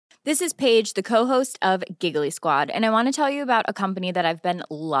This is Paige, the co-host of Giggly Squad, and I want to tell you about a company that I've been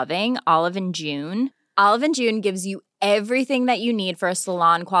loving, Olive & June. Olive & June gives you everything that you need for a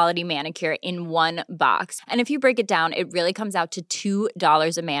salon-quality manicure in one box. And if you break it down, it really comes out to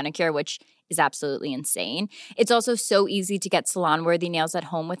 $2 a manicure, which is absolutely insane. It's also so easy to get salon-worthy nails at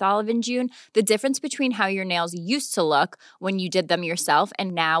home with Olive & June. The difference between how your nails used to look when you did them yourself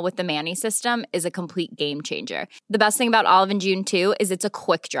and now with the Mani system is a complete game changer. The best thing about Olive & June, too, is it's a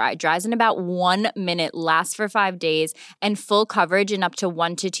quick dry. Dries in about 1 minute, lasts for 5 days, and full coverage in up to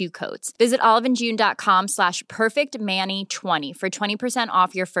 1 to 2 coats. Visit oliveandjune.com/perfectmani20 for 20%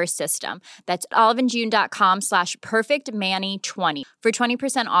 off your first system. That's oliveandjune.com/perfectmani20 for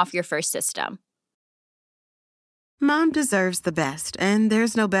 20% off your first system. Mom deserves the best, and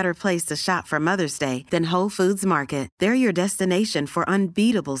there's no better place to shop for Mother's Day than Whole Foods Market. They're your destination for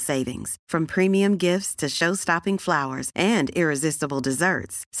unbeatable savings, from premium gifts to show-stopping flowers and irresistible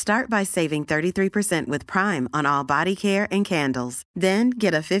desserts. Start by saving 33% with Prime on all body care and candles. Then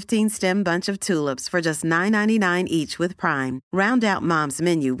get a 15-stem bunch of tulips for just $9.99 each with Prime. Round out Mom's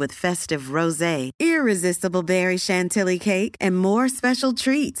menu with festive rosé, irresistible berry chantilly cake, and more special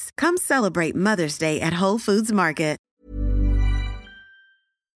treats. Come celebrate Mother's Day at Whole Foods Market.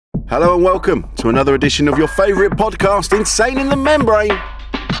 Hello and welcome to another edition of your favourite podcast, Insane in the Membrane.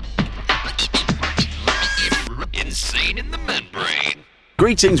 Insane in the Membrane.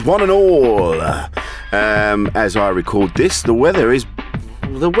 Greetings one and all. As I record this, the weather's,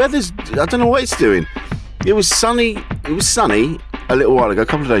 I don't know what it's doing. It was sunny a little while ago, a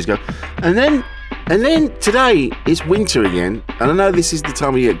couple of days ago. And then today it's winter again. And I know this is the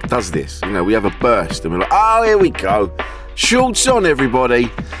time of year it does this. You know, we have a burst and we're like, oh, here we go. Shorts on, everybody.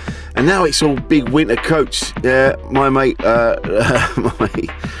 And now it's all big winter coats. My mate,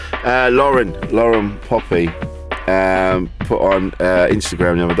 Lauren Poppy, put on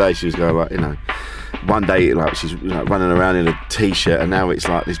Instagram the other day. She was going like, you know, one day like she's running around in a t-shirt, and now it's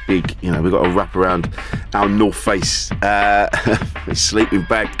like this big, you know, we've got to wrap around our North Face sleeping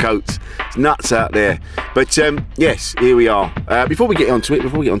bag coats. It's nuts out there. But yes, here we are. Before we get onto it,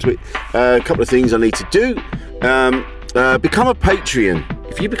 a couple of things I need to do. Become a Patreon.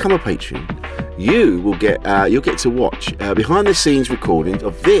 If you become a Patreon, you will get you'll get to watch behind the scenes recordings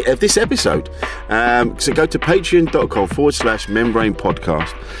of this episode. So go to patreon.com/membrane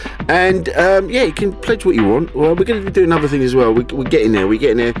podcast, and yeah, you can pledge what you want. Well, we're going to be doing other things as well. We're getting there.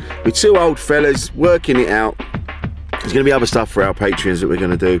 We're two old fellas working it out. There's going to be other stuff for our Patreons that we're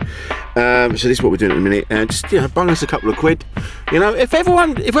going to do. So this is what we're doing at the minute. And just, you know, bung us a couple of quid. You know, if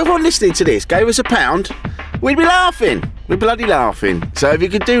everyone listening to this gave us £1, we'd be laughing. We're bloody laughing. So if you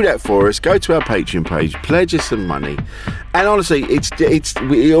could do that for us, go to our Patreon page, pledge us some money. And honestly, it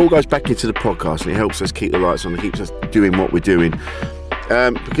all goes back into the podcast, and it helps us keep the lights on. It keeps us doing what we're doing.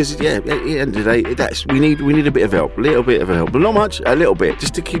 Because yeah, at the end of the day, we need a bit of help, a little bit of help, but not much, a little bit,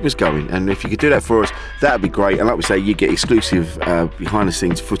 just to keep us going. And if you could do that for us, that'd be great. And like we say, you get exclusive behind the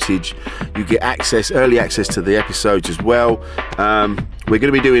scenes footage, you get early access to the episodes as well. We're going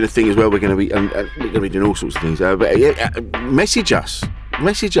to be doing a thing as well. We're going to be doing all sorts of things. But message us,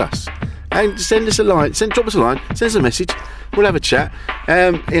 and send us a line. Drop us a line, send us a message. We'll have a chat.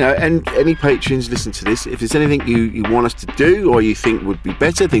 You know, and any patrons listen to this, if there's anything you want us to do or you think would be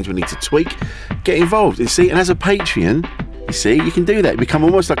better, things we need to tweak, get involved. You see, and as a Patreon, you can do that. Become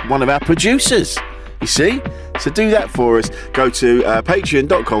almost like one of our producers. You see? So do that for us. Go to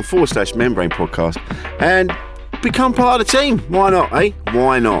patreon.com/membrane podcast and become part of the team. Why not, eh?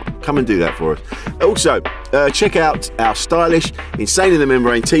 Why not? Come and do that for us. Also, check out our stylish Insane in the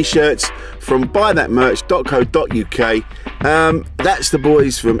Membrane t-shirts from buythatmerch.co.uk. That's the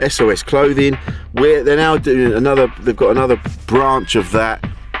boys from SOS Clothing. They're now doing they've got another branch of that,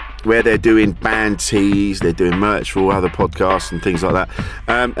 where they're doing band tees, they're doing merch for all other podcasts and things like that.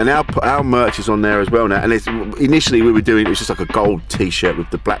 And our merch is on there as well now. And initially it was just like a gold t-shirt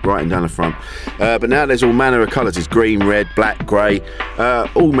with the black writing down the front. But now there's all manner of colours. It's green, red, black, grey,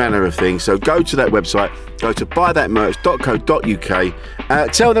 all manner of things. So go to that website, go to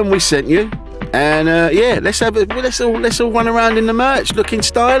buythatmerch.co.uk, tell them we sent you. And yeah, let's all run around in the merch looking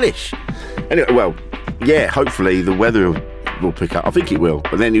stylish. Anyway, well, yeah, hopefully the weather will pick up. I think it will,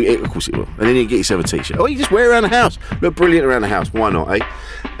 but then of course it will. And then you get yourself a t-shirt, or you just wear it around the house. Look brilliant around the house. Why not, eh?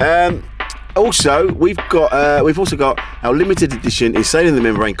 Also, we've also got our limited edition Insane in the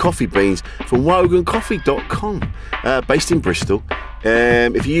Membrane coffee beans from wogancoffee.com, based in Bristol.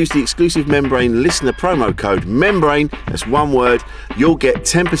 If you use the exclusive Membrane listener promo code MEMBRANE, that's one word, you'll get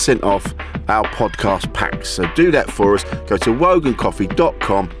 10% off our podcast packs. So do that for us. Go to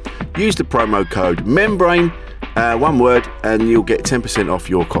wogancoffee.com, use the promo code MEMBRANE, one word, and you'll get 10% off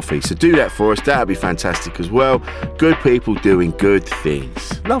your coffee. So do that for us. That would be fantastic as well. Good people doing good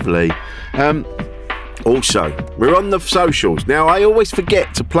things. Lovely. Also, we're on the socials. Now, I always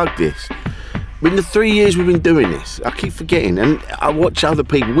forget to plug this. In the 3 years we've been doing this, I keep forgetting, and I watch other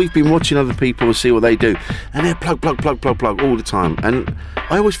people. We've been watching other people and see what they do, and they're plug all the time, and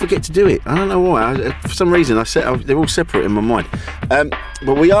I always forget to do it. I don't know why. For some reason, they're all separate in my mind.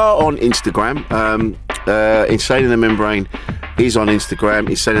 But we are on Instagram. Insane in the Membrane is on Instagram.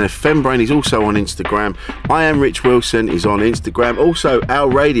 Insane in the Fembrane is also on Instagram. I Am Rich Wilson is on Instagram. Also, our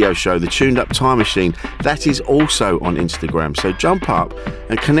radio show, The Tuned Up Time Machine, that is also on Instagram. So jump up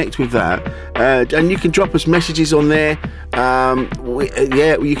and connect with that. And you can drop us messages on there.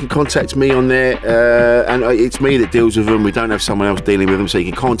 You can contact me on there. And it's me that deals with them. We don't have someone else dealing with them, so you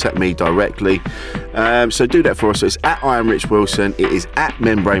can contact me directly. So do that for us. So it's at I Am Rich Wilson. It is at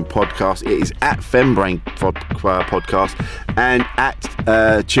Membrane Podcast. It is at Fembrane Podcast. And at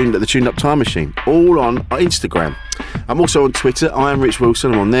the Tuned Up Time Machine, all on Instagram. I'm also on Twitter. I Am Rich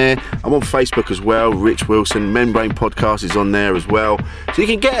Wilson. I'm on there. I'm on Facebook as well. Rich Wilson. Membrane Podcast is on there as well. So you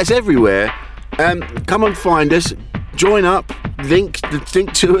can get us everywhere. Come and find us. Join up. Link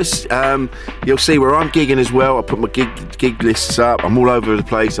to us. You'll see where I'm gigging as well. I put my gig lists up. I'm all over the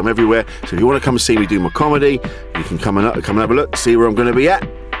place. I'm everywhere. So if you want to come and see me do my comedy, you can come and have a look, see where I'm going to be at,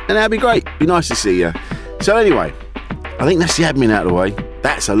 and that'd be great. Be nice to see you. So anyway, I think that's the admin out of the way.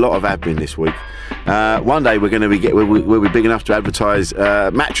 That's a lot of admin this week. One day we'll be big enough to advertise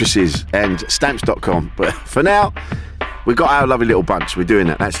mattresses and stamps.com. But for now, we've got our lovely little bunch. We're doing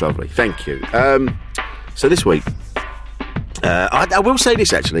that. That's lovely. Thank you. So this week, I will say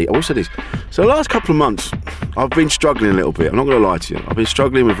this actually. So the last couple of months, I've been struggling a little bit. I'm not going to lie to you. I've been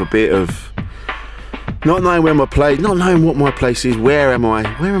struggling with a bit of not knowing where my place, not knowing what my place is. Where am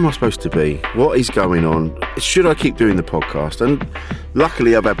I supposed to be? What is going on? Should I keep doing the podcast? And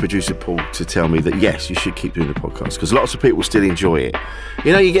luckily, I've had producer Paul to tell me that yes, you should keep doing the podcast because lots of people still enjoy it.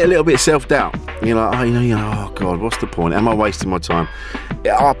 You know, you get a little bit of self-doubt. You're like, oh God, what's the point? Am I wasting my time?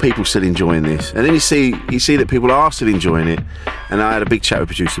 Are people still enjoying this? And then you see that people are still enjoying it. And I had a big chat with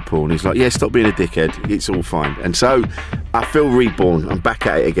producer Paul, and he's like, yeah, stop being a dickhead. It's all fine. And so I feel reborn. I'm back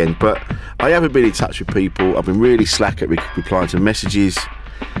at it again. But I haven't been in touch with people. I've been really slack at replying to messages.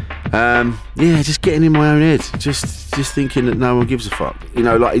 Just getting in my own head. Just thinking that no one gives a fuck. You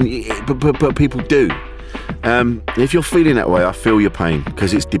know, but people do. If you're feeling that way, I feel your pain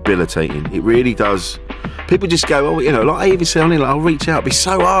because it's debilitating. It really does. People just go, I even say on it, I'll reach out. It'll be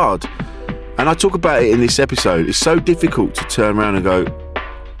so hard. And I talk about it in this episode. It's so difficult to turn around and go,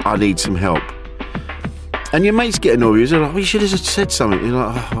 I need some help. And your mates get annoyed. They're like, you should have just said something. You're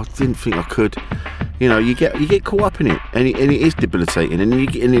like, I didn't think I could. You know, you get caught up in it, and it is debilitating. And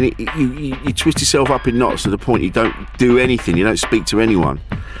you twist yourself up in knots to the point you don't do anything. You don't speak to anyone.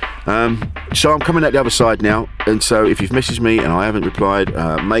 So I'm coming out the other side now. And so if you've messaged me and I haven't replied,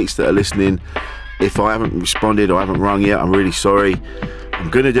 mates that are listening, if I haven't responded or I haven't rung yet, I'm really sorry. I'm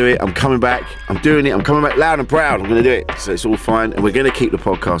going to do it. I'm coming back. I'm doing it. I'm coming back loud and proud. I'm going to do it. So it's all fine. And we're going to keep the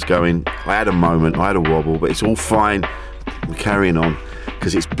podcast going. I had a moment. I had a wobble. But it's all fine. We're carrying on.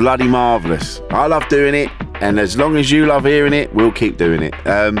 Because it's bloody marvellous. I love doing it. And as long as you love hearing it, we'll keep doing it.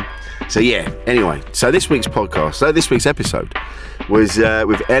 Anyway. So this week's episode was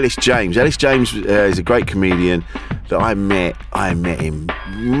with Ellis James. Ellis James is a great comedian that I met him,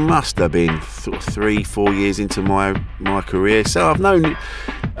 must have been 3-4 years into my career. So I've known,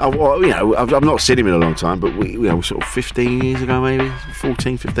 I've not seen him in a long time, but we sort of 15 years ago, maybe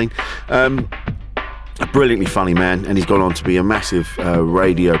 14, 15. A brilliantly funny man, and he's gone on to be a massive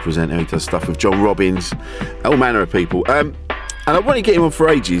radio presenter. He does stuff with John Robbins, all manner of people. And I want to get him on for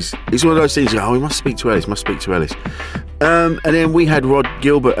ages. It's one of those things, we must speak to Ellis. And then we had Rod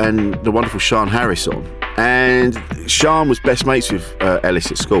Gilbert and the wonderful Sian Harris on. And Sian was best mates with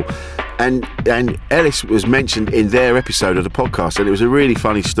Ellis at school. And Ellis was mentioned in their episode of the podcast. And it was a really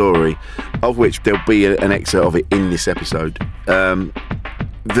funny story, of which there'll be an excerpt of it in this episode.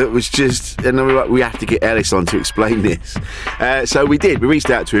 That was just, and we were like, we have to get Ellis on to explain this. So we did. We reached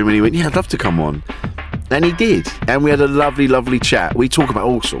out to him and he went, yeah, I'd love to come on. And he did. And we had a lovely, lovely chat. We talk about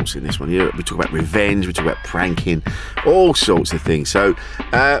all sorts in this one. We talk about revenge. We talk about pranking. All sorts of things. So,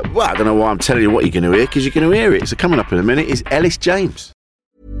 I don't know why I'm telling you what you're going to hear, because you're going to hear it. So coming up in a minute is Ellis James.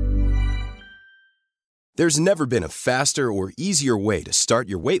 There's never been a faster or easier way to start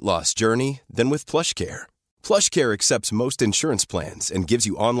your weight loss journey than with PlushCare. PlushCare accepts most insurance plans and gives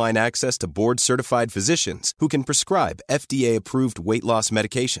you online access to board-certified physicians who can prescribe FDA-approved weight loss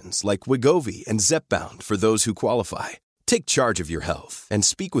medications like Wegovy and Zepbound for those who qualify. Take charge of your health and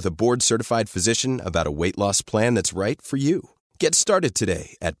speak with a board-certified physician about a weight loss plan that's right for you. Get started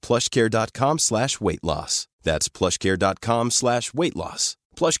today at plushcare.com/weight-loss. That's plushcare.com/weight-loss.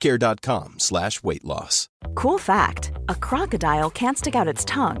 plushcare.com/weight-loss. Cool fact, a crocodile can't stick out its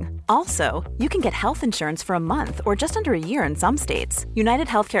tongue. Also, you can get health insurance for a month or just under a year in some states. United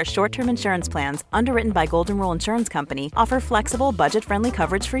Healthcare short-term insurance plans, underwritten by Golden Rule Insurance Company, offer flexible, budget-friendly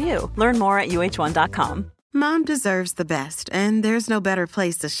coverage for you. Learn more at uh1.com. Mom deserves the best, and there's no better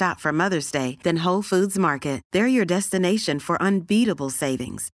place to shop for Mother's Day than Whole Foods Market. They're your destination for unbeatable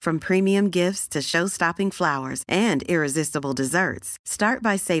savings, from premium gifts to show-stopping flowers and irresistible desserts. Start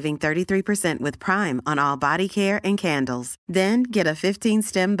by saving 33% with Prime on all body care and candles. Then get a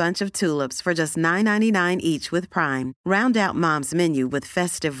 15-stem bunch of tulips for just $9.99 each with Prime. Round out Mom's menu with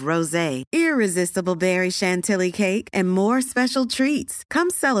festive rosé, irresistible berry chantilly cake, and more special treats. Come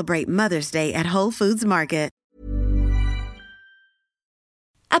celebrate Mother's Day at Whole Foods Market.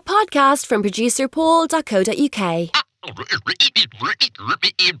 A podcast from producer Paul.co.uk.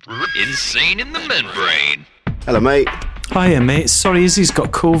 Insane in the membrane. Hello, mate. Hiya, mate. Sorry, Izzy's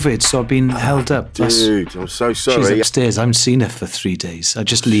got COVID, so I've been held up. Dude, I'm so sorry. She's upstairs. I haven't seen her for 3 days. I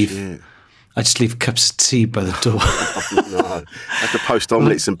just leave cups of tea by the door. No. I have to post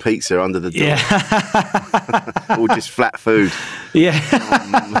omelettes and pizza under the door. Yeah. Or just flat food. Yeah.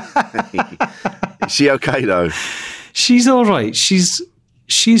 Is she okay, though? She's all right. She's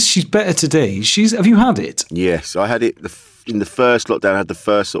better today. Have you had it? Yes, I had it in the first lockdown. I had the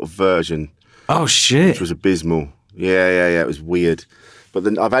first sort of version. Oh, shit. Which was abysmal. Yeah. It was weird. But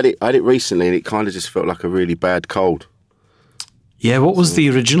then I had it recently, and it kind of just felt like a really bad cold. Yeah, what was the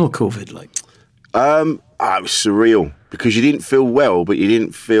original COVID like? It was surreal because you didn't feel well, but you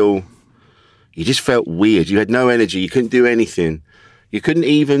just felt weird. You had no energy. You couldn't do anything. You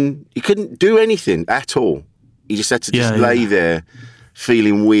couldn't do anything at all. You just had to lay there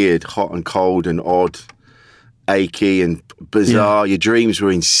feeling weird, hot and cold and odd, achy and bizarre. Yeah. Your dreams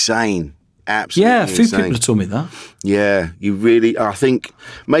were insane. Absolutely a few insane. people have told me that. Yeah, I think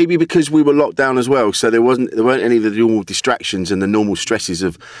maybe because we were locked down as well, so there weren't any of the normal distractions and the normal stresses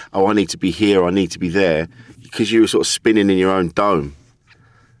of, I need to be here, I need to be there, because you were sort of spinning in your own dome.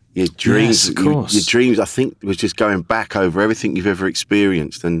 Your dreams, yes, of course. Your dreams, I think, was just going back over everything you've ever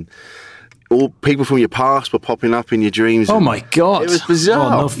experienced, and all people from your past were popping up in your dreams. Oh my God. It was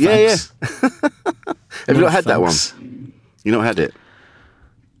bizarre. Oh, no thanks. Yeah. Have you not had that one? You not had it?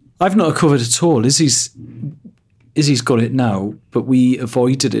 I've not recovered at all. Izzy's got it now, but we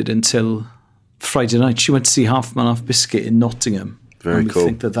avoided it until Friday night. She went to see Half Man Half Biscuit in Nottingham. Very cool.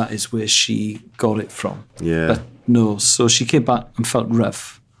 We think that is where she got it from. Yeah. But no, so she came back and felt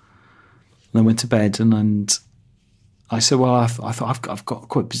rough. And I went to bed and I said, well, I thought I've got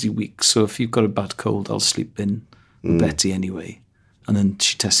quite a busy week, so if you've got a bad cold, I'll sleep in with Betty anyway. And then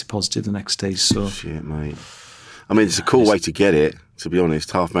she tested positive the next day. So shit, mate. I mean, it's a cool way to get it, to be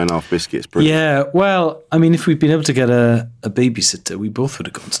honest. Half Man, Half Biscuit's brilliant. Yeah, well, I mean, if we'd been able to get a babysitter, we both would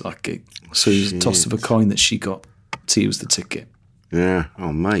have gone to that gig. So it was a toss of a coin that she got to use the ticket. Yeah,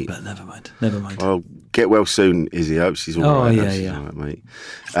 oh, mate. But never mind. Well, get well soon, Izzy. I hope she's all right. Yeah. All right, mate.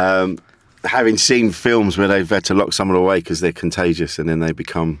 Having seen films where they've had to lock someone away because they're contagious and then they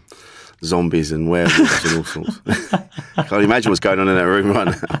become zombies and werewolves and all sorts. Can't imagine what's going on in that room right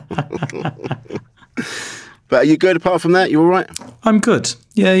now. But are you good apart from that? You all right? I'm good.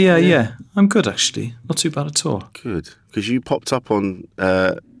 Yeah. I'm good, actually. Not too bad at all. Good. Because you popped up on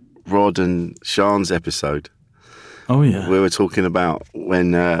Rod and Sian's episode. Oh, yeah. We were talking about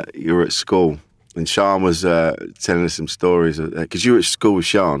when you were at school and Sian was telling us some stories. Because you were at school with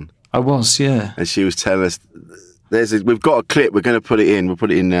Sian. I was, yeah. And she was telling us, we've got a clip, we're going to put it in. We'll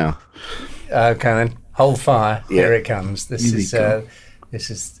put it in now. Okay, then. Hold fire. Yeah. Here it comes. This is.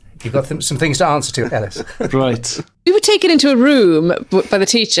 You've got some things to answer to, Ellis. Right. We were taken into a room by the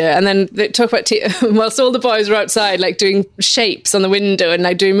teacher, and then they talk about whilst all the boys were outside, like doing shapes on the window and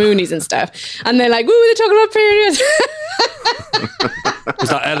like doing moonies and stuff. And they're like, "Woo, they're talking about periods." Is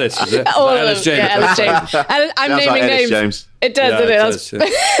that Ellis? Is it? Ellis James. Yeah, Ellis James. I'm naming like names. James. It does, yeah, it does, yeah.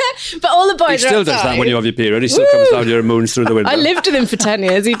 But all the boys he still does that when you have your period. He still comes down here and moons through the window. I lived with him for 10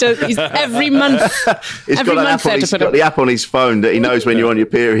 years. He does. He's every month. He's got the app on his phone that he knows when you're on your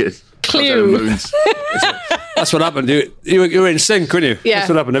period. Clue. That's what happened. You were in sync, weren't you? Yeah. That's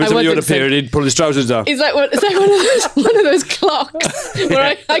what happened. Every time you were on a period, he'd pull his trousers down. It's like one of those clocks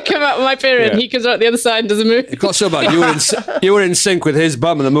where I come out with my period and he comes out the other side and does a moon. It got so bad. You were in sync with his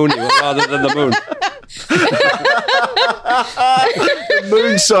bum and the moon rather than the moon. The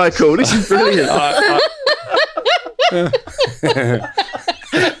moon cycle. This is brilliant.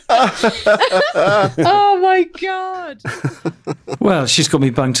 Oh my my God. Well, she's got me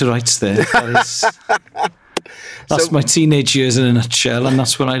banged to rights there. That's my teenage years in a nutshell, and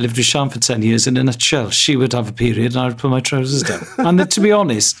that's when I lived with Sian for 10 years in a nutshell. She would have a period and I would put my trousers down. And to be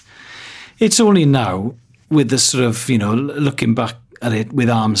honest, it's only now with the sort of, looking back at it with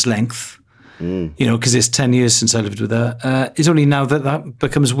arm's length, because it's 10 years since I lived with her. It's only now that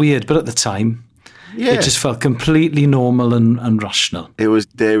becomes weird. But at the time, it just felt completely normal and rational. It was,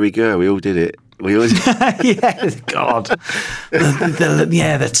 there we go. We all did it. We always yeah, God.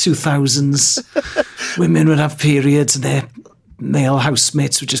 The 2000s. Women would have periods and their male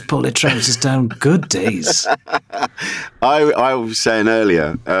housemates would just pull their trousers down. Good days. I was saying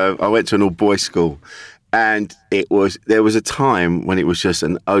earlier, I went to an all-boys school, and there was a time when it was just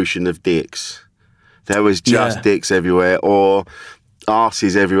an ocean of dicks. There was just dicks everywhere, or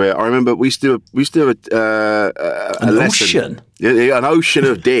arses everywhere. I remember we used to do a lesson. Ocean? Yeah, an ocean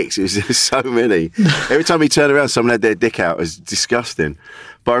of dicks. It was just so many. Every time we turned around, someone had their dick out. It was disgusting.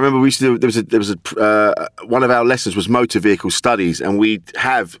 But I remember we used to do, there was one of our lessons was motor vehicle studies, and we'd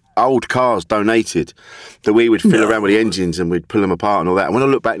have old cars donated that we would fill around with the engines and we'd pull them apart and all that. And when I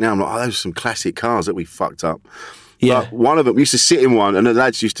look back now, I'm like, those are some classic cars that we fucked up. Yeah. But one of them, we used to sit in one, and the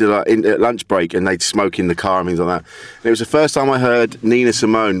lads used to, at lunch break, and they'd smoke in the car and things like that. And it was the first time I heard Nina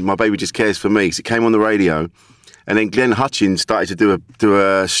Simone, My Baby Just Cares For Me, because it came on the radio. And then Glenn Hutchins started to do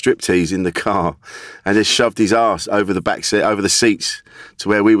a striptease in the car, and just shoved his ass over the back seat, over the seats to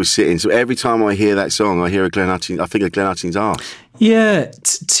where we were sitting. So every time I hear that song, I think of Glenn Hutchins' ass. Yeah,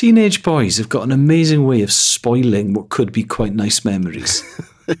 teenage boys have got an amazing way of spoiling what could be quite nice memories.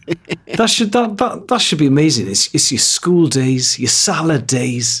 That should be amazing. It's your school days, your salad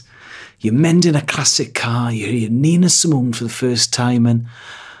days, you're mending a classic car, you hear Nina Simone for the first time, and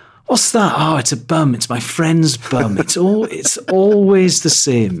what's that? Oh, it's a bum. It's my friend's bum. It's always the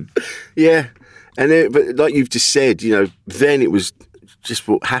same. Yeah, and but like you've just said, then it was just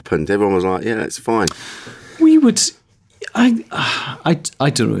what happened. Everyone was like, "Yeah, it's fine." We would. I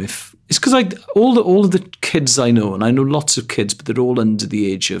don't know if it's because all of the kids I know, and I know lots of kids, but they're all under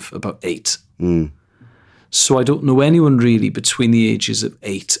the age of about 8. So I don't know anyone really between the ages of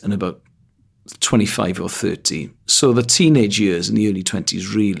 8 and about 25 or 30. So the teenage years and the early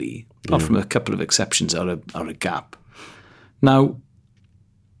 20s really, apart from a couple of exceptions, are a gap. Now,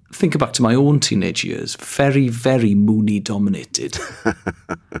 think back to my own teenage years, very, very Mooney dominated.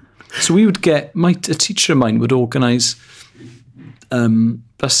 So we would get, a teacher of mine would organise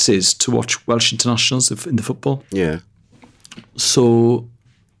buses to watch Welsh internationals in the football. Yeah. So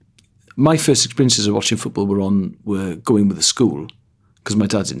my first experiences of watching football were going with the school, because my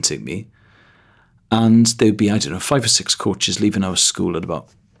dad didn't take me. And there'd be, 5 or 6 coaches leaving our school at about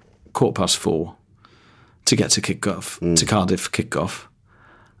 4:15 to get to kick-off, to Cardiff for kick-off.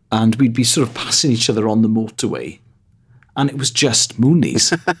 And we'd be sort of passing each other on the motorway. And it was just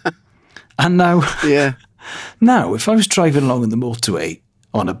Moonies. And now, if I was driving along on the motorway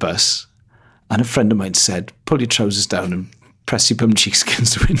on a bus and a friend of mine said, pull your trousers down and press your bum cheeks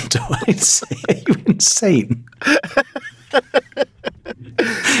against the window, I'd say, are you insane?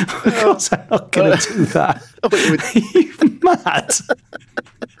 Of course I'm not going to do that. Are you mad?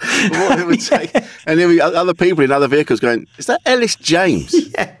 What it would take. And there were other people in other vehicles going, is that Ellis James?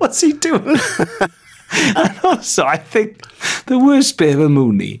 Yeah, what's he doing? And also, I think the worst bit of a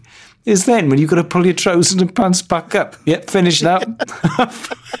Mooney is then when you've got to pull your trousers and pants back up. Yep, finished now.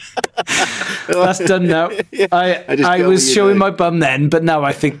 That's done now. I was showing my bum then, but now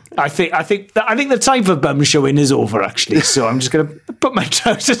I think the type of bum showing is over actually. So I'm just going to put my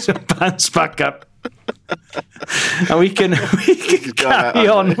trousers and pants back up, and we can carry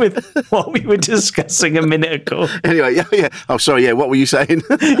on with what we were discussing a minute ago. Anyway, yeah. Oh, sorry. Yeah, what were you saying?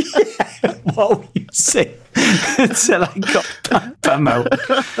 What were you saying? Until I got bum out.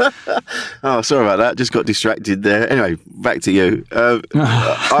 Oh, sorry about that. Just got distracted there. Anyway, back to you.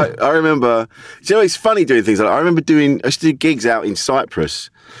 I remember. It's funny doing things like that. I remember I used to do gigs out in Cyprus,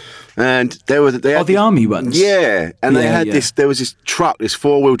 and they had the army ones. Yeah, and they had this. There was this truck, this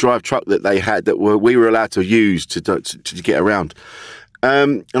 4-wheel drive truck that they had that we were allowed to use to get around.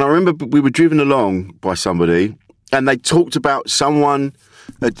 And I remember we were driven along by somebody, and they talked about someone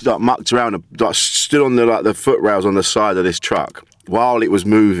that mucked around, stood on the foot rails on the side of this truck while it was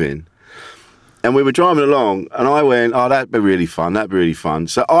moving. And we were driving along, and I went, "Oh, that'd be really fun. That'd be really fun."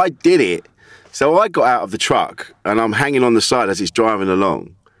 So I did it. So I got out of the truck, and I'm hanging on the side as it's driving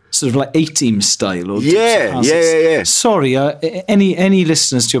along. Sort of like A-Team style? Or Yeah. Sorry, any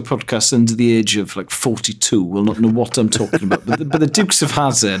listeners to your podcast under the age of 42 will not know what I'm talking about. But the Dukes of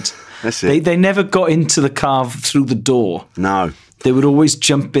Hazzard, that's it. They never got into the car through the door. No. They would always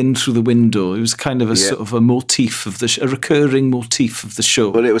jump in through the window. It was kind of a sort of a motif of a recurring motif of the show.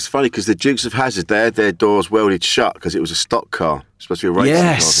 Well, it was funny because the Dukes of Hazzard, they had their doors welded shut because it was a stock car. It's supposed to be a racing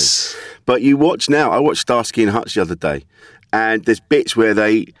car. But you watch now. I watched Starsky and Hutch the other day, and there's bits where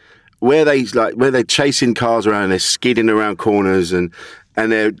they're chasing cars around, and they're skidding around corners, and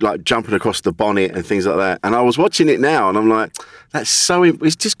they're like jumping across the bonnet and things like that. And I was watching it now, and I'm like,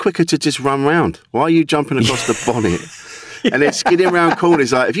 it's just quicker to just run round. Why are you jumping across the bonnet? And then skidding around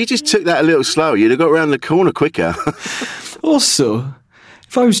corners. Like, if you just took that a little slower, you'd have got around the corner quicker. Also,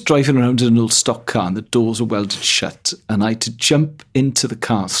 if I was driving around in an old stock car and the doors were welded shut and I had to jump into the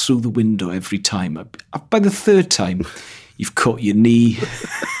car through the window every time, by the third time, you've caught your knee.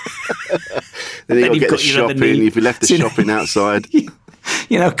 then you've got the shopping. If you left the shopping outside.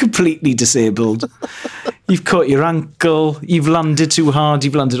 Completely disabled. You've caught your ankle. You've landed too hard.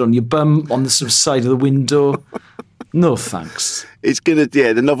 You've landed on your bum on the sort of side of the window. No thanks.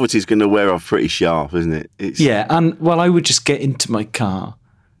 The novelty's gonna wear off pretty sharp, isn't it? And I would just get into my car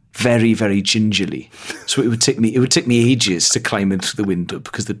very, very gingerly. So it would take me ages to climb in through the window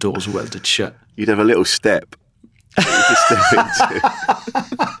because the doors were welded shut. You'd have a little step. You could step into.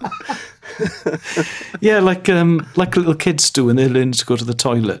 Like little kids do when they learn to go to the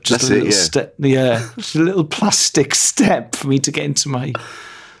toilet. Just a little step. Yeah, just a little plastic step for me to get into my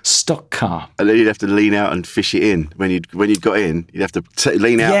stock car. And then you'd have to lean out and fish it in. When you'd got in, you'd have to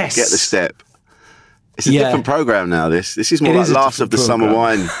lean out and get the step. It's a different programme now, this. This is more like Laughs of the Summer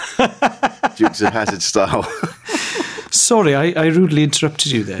Wine, Dukes of Hazzard style. Sorry, I rudely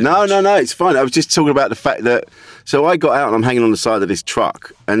interrupted you there. No, it's fine. I was just talking about the fact that, so I got out and I'm hanging on the side of this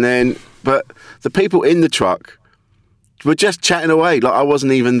truck, but the people in the truck were just chatting away like I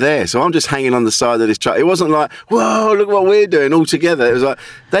wasn't even there. So I'm just hanging on the side of this truck. It wasn't like, whoa, look what we're doing all together. It was like,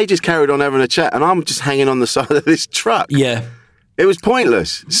 they just carried on having a chat and I'm just hanging on the side of this truck. Yeah. It was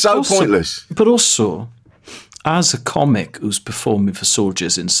pointless. Pointless. But also, as a comic who's performing for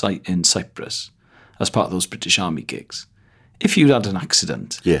soldiers in Cyprus, as part of those British Army gigs, if you'd had an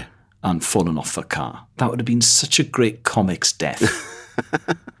accident and fallen off a car, that would have been such a great comic's death.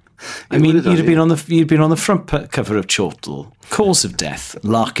 I mean, you'd have been on the front cover of Chortle, cause of death,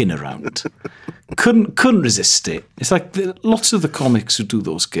 larking around. Couldn't resist it. It's like lots of the comics who do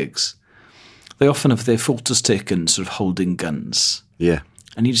those gigs, they often have their photos taken sort of holding guns. Yeah.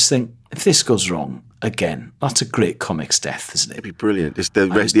 And you just think, if this goes wrong, again, that's a great comic's death, isn't it? It'd be brilliant. Just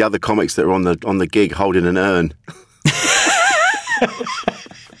the other comics that are on the gig holding an urn.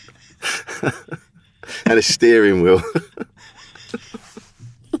 And a steering wheel.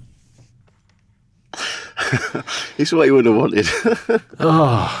 It's what you would have wanted.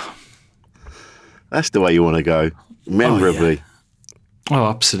 That's the way you want to go. Memorably. Oh,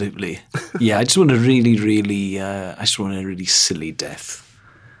 absolutely. Yeah, I just want a really, really, really silly death.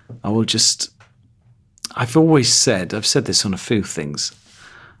 I've always said, I've said this on a few things,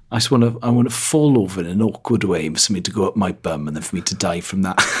 I want to fall over in an awkward way for something to go up my bum and then for me to die from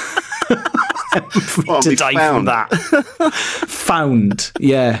that. From that. Found,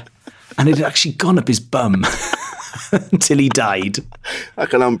 yeah. And it had actually gone up his bum until he died.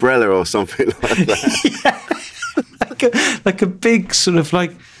 Like an umbrella or something like that. Yeah. Like a big sort of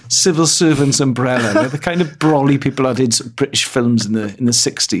like civil servant's umbrella. Like the kind of brawly people that did British films in the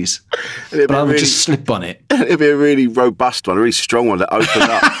 60s. But I would just slip on it. It'd be a really robust one, a really strong one that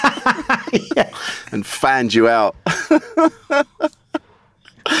opened up and fanned you out.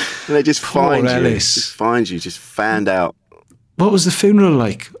 And they just find you, just fanned out. What was the funeral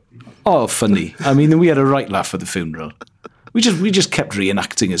like? Oh, funny. I mean, we had a right laugh at the funeral. We just kept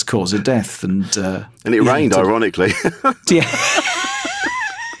reenacting his cause of death, and it rained, ironically. Yeah,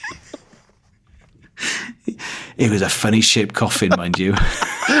 it was a funny shaped coffin, mind you,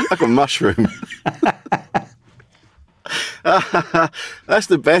 like a mushroom. That's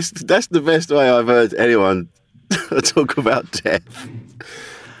the best. That's the best way I've heard anyone talk about death.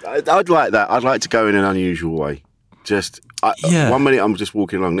 I'd like that. I'd like to go in an unusual way. Yeah. 1 minute I'm just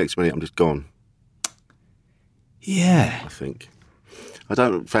walking along, next minute I'm just gone. Yeah. I think. I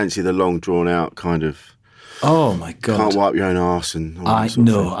don't fancy the long drawn out kind of. Oh my God. Can't wipe your own arse and all that sort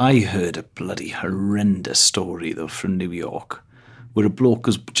of thing. I heard a bloody horrendous story though from New York where a bloke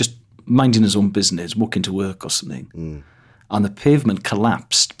was just minding his own business, walking to work or something, and the pavement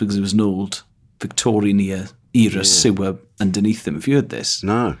collapsed because there was an old Victorian era sewer underneath him. Have you heard this?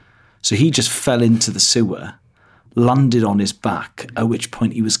 No. So he just fell into the sewer, landed on his back, at which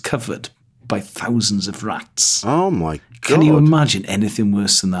point he was covered by thousands of rats. Oh my God. Can you imagine anything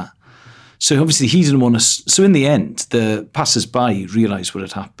worse than that? So obviously he didn't want to... So in the end, the passers-by realised what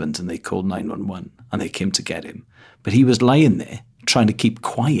had happened and they called 911 and they came to get him. But he was lying there trying to keep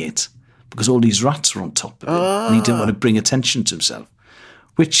quiet because all these rats were on top of him and he didn't want to bring attention to himself,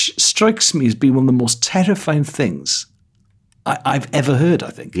 which strikes me as being one of the most terrifying things I've ever heard, I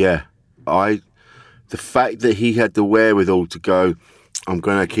think. Yeah. The fact that he had the wherewithal to go, I'm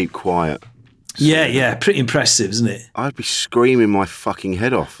going to keep quiet. Yeah, pretty impressive, isn't it? I'd be screaming my fucking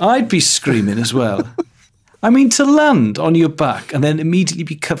head off. I'd be screaming as well. I mean, to land on your back and then immediately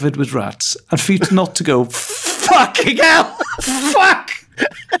be covered with rats, and for you not to go, fucking hell, fuck!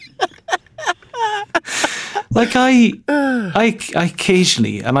 Like I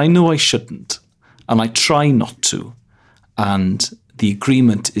occasionally, and I know I shouldn't, and I try not to, and the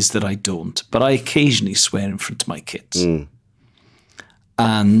agreement is that I don't, but I occasionally swear in front of my kids.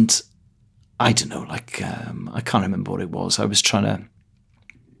 And I don't know, like, I can't remember what it was. I was trying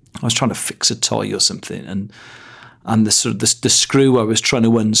to fix a toy or something, and the sort of the screw I was trying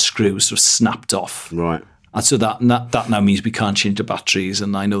to unscrew sort of snapped off. Right. And so that now means we can't change the batteries,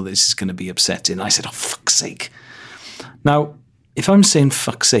 and I know this is going to be upsetting. I said, oh, fuck's sake. Now, if I'm saying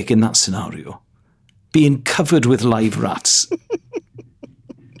fuck's sake in that scenario, being covered with live rats,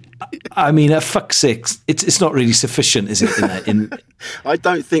 I mean, at fuck's sake, it's not really sufficient, is it? I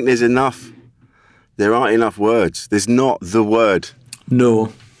don't think there's enough. There aren't enough words. There's not the word.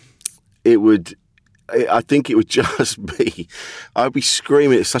 No. I think it would just be, I'd be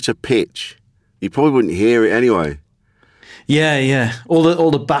screaming at such a pitch. You probably wouldn't hear it anyway. Yeah.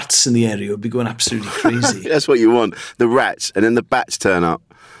 All the bats in the area would be going absolutely crazy. That's what you want. The rats, and then the bats turn up.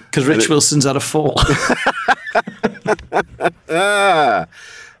 Because Rich Wilson's had a fall.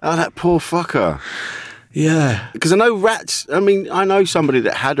 Oh, that poor fucker. Yeah. Because I know rats, I know somebody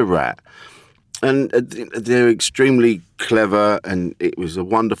that had a rat, and they're extremely clever, and it was a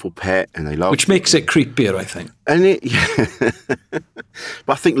wonderful pet, and they loved it. Which makes it creepier, I think.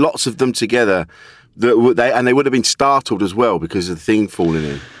 But I think lots of them together, they would have been startled as well because of the thing falling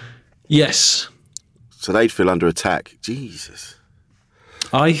in. Yes. So they'd feel under attack. Jesus.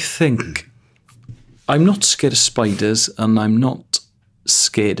 I think I'm not scared of spiders, and I'm not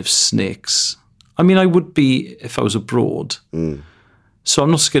scared of snakes. I mean, I would be if I was abroad. So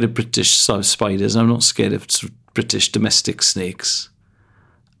I'm not scared of British spiders. I'm not scared of sort of British domestic snakes.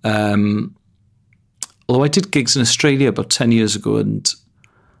 Although I did gigs in Australia about 10 years ago, and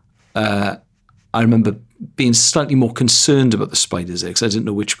I remember being slightly more concerned about the spiders there because I didn't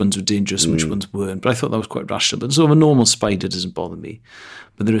know which ones were dangerous and which ones weren't. But I thought that was quite rational. But sort of a normal spider doesn't bother me.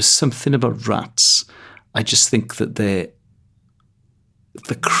 But there is something about rats. I just think that they're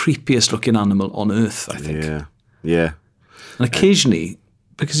the creepiest looking animal on earth, I think. Yeah. And occasionally,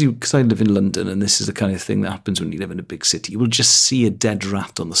 because I live in London, and this is the kind of thing that happens when you live in a big city, you will just see a dead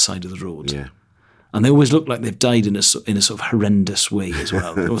rat on the side of the road. Yeah. And they always look like they've died in a sort of horrendous way as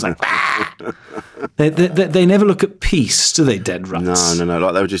well. They're always like, They never look at peace, do they, dead rats? No.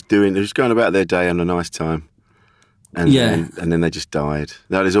 Like they're just going about their day on a nice time. And then they just died.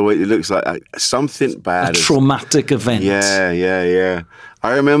 No, it looks like something bad. A traumatic event. Yeah.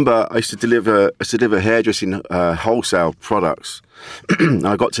 I remember I used to deliver hairdressing wholesale products.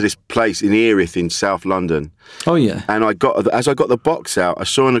 I got to this place in Erith in South London. Oh yeah. And as I got the box out, I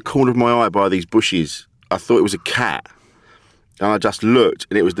saw in the corner of my eye by these bushes, I thought it was a cat. And I just looked,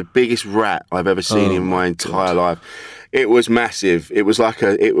 and it was the biggest rat I've ever seen in my entire life. It was massive. It was like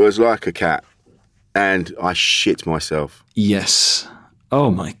a cat. And I shit myself. Yes.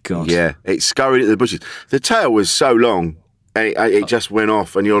 Oh my God. Yeah, it scurried at the bushes. The tail was so long, and it just went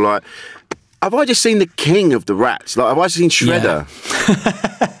off. And you're like, have I just seen the king of the rats? Like, have I just seen Shredder?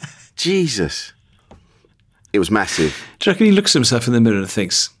 Yeah. Jesus. It was massive. Do you reckon he looks at himself in the mirror and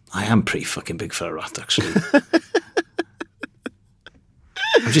thinks, I am pretty fucking big for a rat, actually.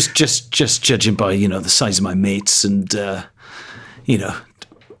 I'm just judging by, the size of my mates and,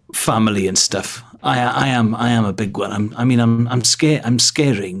 family and stuff. I am a big one. I'm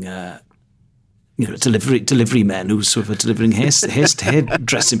scaring delivery men who sort of are delivering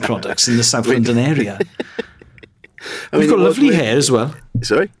hairdressing products in the South London area. You've got lovely hair as well.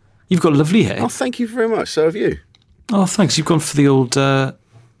 Sorry? You've got lovely hair. Oh, thank you very much. So have you. Oh, thanks. You've gone for the old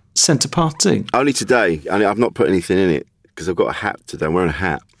centre part thing. Only today. I've not put anything in it because I've got a hat today. I'm wearing a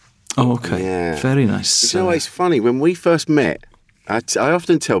hat. Oh, okay. Yeah. Very nice. You know, it's funny. When we first met, I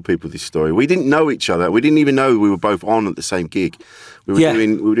often tell people this story. We didn't know each other. We didn't even know we were both on at the same gig. We were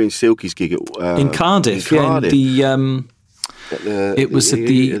doing Silky's gig in Cardiff. At the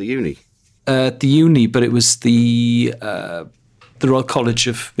uni. At the uni, but it was the Royal College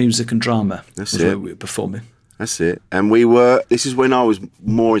of Music and Drama. That's it. Where we were performing. That's it. And this is when I was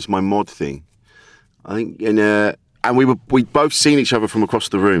more into my mod thing. I think, and we'd both seen each other from across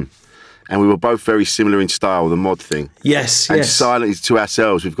the room. and we were both very similar in style, the mod thing. Yes, and yes. silently to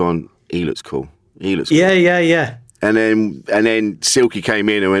ourselves, we've gone, he looks cool. He looks cool. Yeah. And then Silky came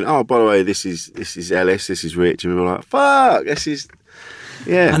in and went, oh, by the way, this is Ellis, this is Rich. And we were like, fuck, this is,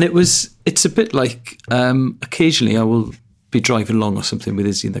 yeah. And it's a bit like, occasionally I will be driving along or something with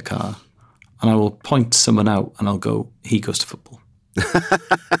Izzy in the car, and I will point someone out and I'll go, he goes to football.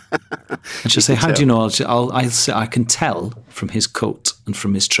 And she'll say, how do you know? I'll say, I can tell from his coat and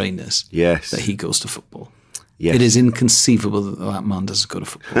from his trainers that he goes to football. Yes. It is inconceivable that man doesn't go to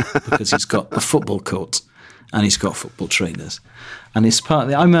football because he's got a football coat and he's got football trainers. And it's part of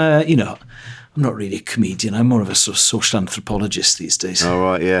the, I'm not really a comedian. I'm more of a sort of social anthropologist these days. Oh,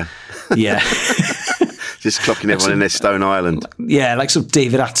 right, yeah. Yeah. Just clocking everyone in their Stone Island. Yeah, like sort of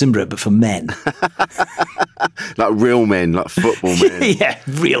David Attenborough, but for men. Like real men, like football men. Yeah,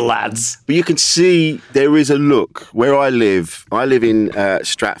 real lads. But you can see there is a look. Where I live in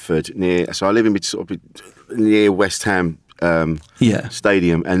Stratford, so I live in sort of near West Ham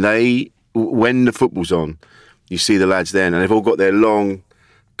Stadium, and when the football's on, you see the lads then, and they've all got their long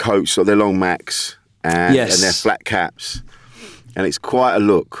coats or their long Macs and their flat caps, and it's quite a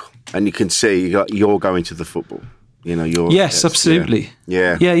look. And you can see you're going to the football. You know, you're. Yes, absolutely.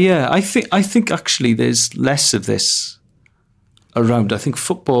 Yeah. I think actually there's less of this around. I think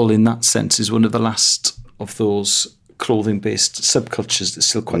football, in that sense, is one of the last of those clothing-based subcultures that's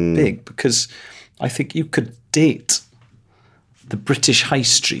still quite big, because I think you could date the British high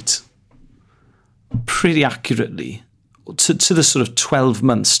street pretty accurately to the sort of 12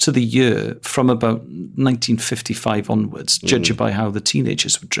 months to the year from about 1955 onwards, judging by how the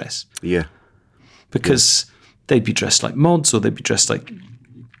teenagers would dress. Yeah. Because they'd be dressed like mods, or they'd be dressed like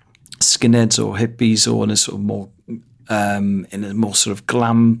skinheads or hippies, or in a sort of more in a more sort of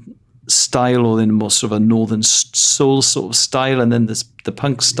glam style, or in a more sort of a northern soul sort of style, and then there's the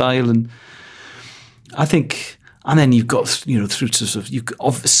punk style, and I think. And then you've got, through to sort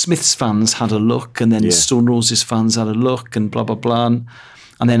of, Smiths fans had a look, and then Stone Roses fans had a look, and blah, blah, blah. And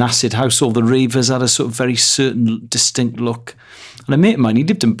then Acid House, all the ravers had a sort of very certain, distinct look. And a mate of mine, he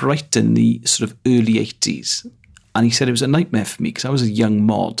lived in Brighton in the sort of early 80s. And he said it was a nightmare for me because I was a young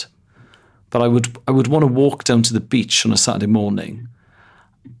mod. But I would want to walk down to the beach on a Saturday morning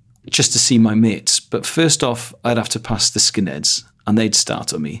just to see my mates. But first off, I'd have to pass the skinheads, and they'd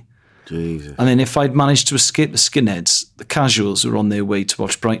start on me. Jesus. And then if I'd managed to escape the skinheads, the casuals who were on their way to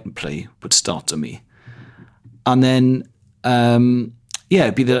watch Brighton play would start on me. And then,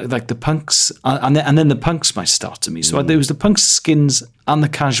 it'd be like the punks, and then the punks might start on me. So there was the punks, skins, and the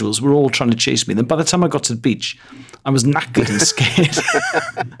casuals were all trying to chase me. Then by the time I got to the beach, I was knackered and scared.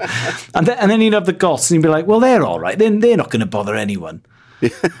 and then you'd have the goths, and you'd be like, well, they're all right. They're not going to bother anyone.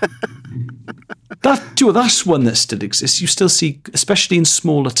 That's one that still exists. You still see, especially in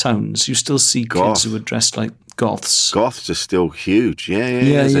smaller towns, you still see kids who are dressed like goths. Goths are still huge. Yeah.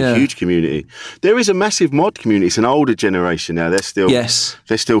 It's a huge community. There is a massive mod community. It's an older generation now. They're still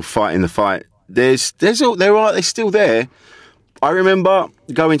fighting the fight. They're still there. I remember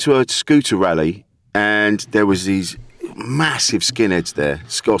going to a scooter rally, and there was these massive skinheads there,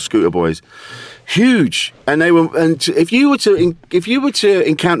 scooter boys. Huge, and they were. And if you were to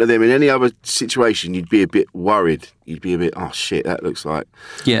encounter them in any other situation, you'd be a bit worried. You'd be a bit, oh shit, that looks like,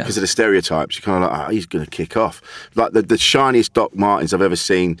 because of the stereotypes. You're kind of like, oh, he's going to kick off. Like the shiniest Doc Martens I've ever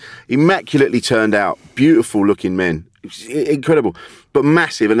seen, immaculately turned out, beautiful looking men, incredible, but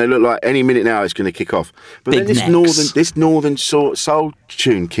massive, and they look like any minute now it's going to kick off. But Big then this necks. northern soul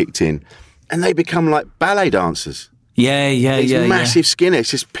tune kicked in, and they become like ballet dancers. These massive skinheads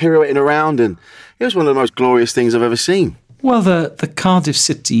just pirouetting around, and it was one of the most glorious things I've ever seen. Well, the Cardiff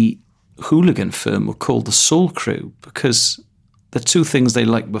City hooligan firm were called the Soul Crew because the two things they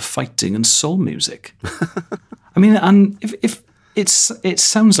liked were fighting and soul music. I mean, and if it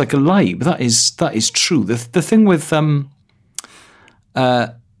sounds like a lie, but that is true. The thing with mods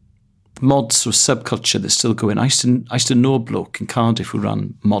or subculture that's still going, I used to know a bloke in Cardiff who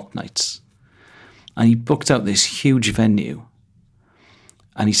ran mod nights. And he booked out this huge venue,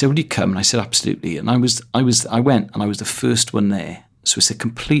 and he said, "Would you come?" And I said, "Absolutely." And I went, and I was the first one there. So it's a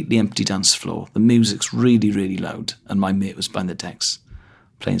completely empty dance floor. The music's really, really loud, and my mate was behind the decks,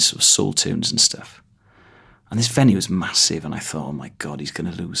 playing sort of soul tunes and stuff. And this venue was massive, and I thought, "Oh my God, he's going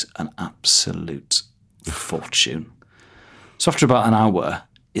to lose an absolute fortune." So after about an hour,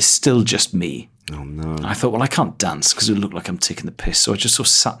 it's still just me. Oh no! I thought, well, I can't dance because it would look like I'm taking the piss. So I just sort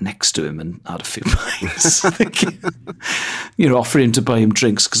of sat next to him and had a few pints, offering him to buy him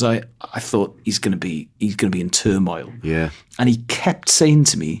drinks because I thought he's going to be in turmoil. Yeah. And he kept saying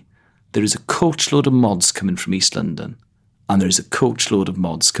to me, "There is a coachload of mods coming from East London, and there's a coachload of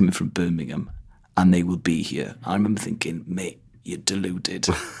mods coming from Birmingham, and they will be here. I remember thinking, mate, you're deluded.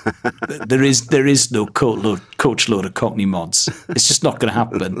 there is no coachload of Cockney mods. It's just not going to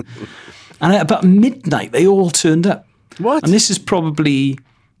happen. And at about midnight, they all turned up. What? And this is probably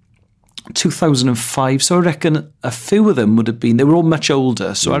 2005, so I reckon a few of them would have been, they were all much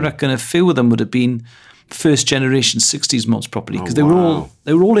older, so I reckon a few of them would have been first generation 60s mods properly, because they were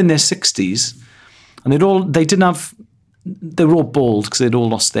all in their 60s, and they were all bald because they'd all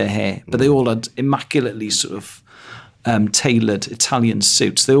lost their hair, but they all had immaculately sort of tailored Italian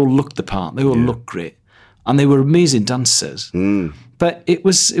suits. They all looked the part, they all looked great, and they were amazing dancers. But it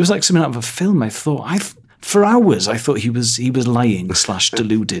was like something out of a film. I thought for hours I thought he was lying /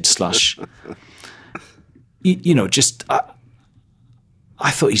 deluded / just I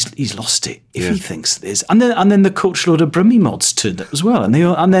thought he's lost it if he thinks this. And then the coachload of Brummie mods turned up as well, and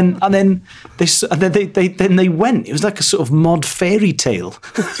then they went. It was like a sort of mod fairy tale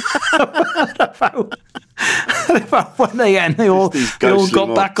about when they all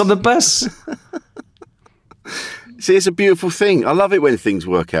got back on the bus. See, it's a beautiful thing. I love it when things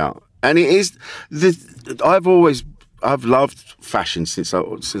work out, and it is. I've loved fashion since I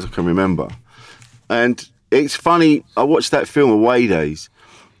can remember, and it's funny. I watched that film Away Days.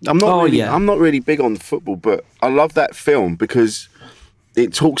 I'm not really big on football, but I love that film because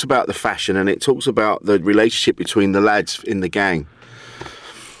it talks about the fashion and it talks about the relationship between the lads in the gang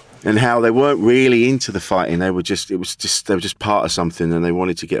and how they weren't really into the fighting. They were just part of something, and they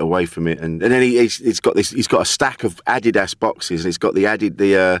wanted to get away from it. And then he's got a stack of Adidas boxes. He's got the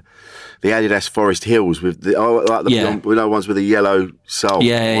Adidas Forest Hills with the ones with the yellow sole.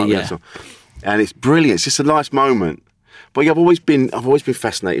 Yeah. And it's brilliant. It's just a nice moment. But I've always been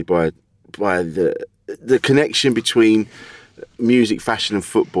fascinated by the connection between music, fashion, and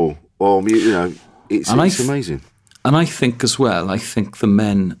football. Or it's amazing. And I think as well, the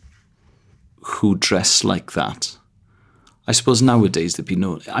men who dress like that, I suppose nowadays they'd be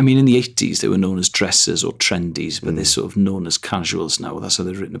known. I mean, in the 80s they were known as dressers or trendies, but they're sort of known as casuals now. That's how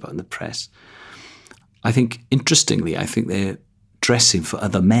they're written about in the press. Interestingly, they're dressing for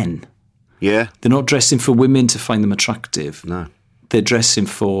other men. Yeah. They're not dressing for women to find them attractive. No. They're dressing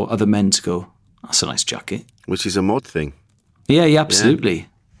for other men to go, that's a nice jacket. Which is a mod thing. Yeah, absolutely.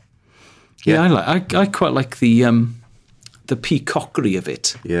 Yeah, I quite like the peacockery of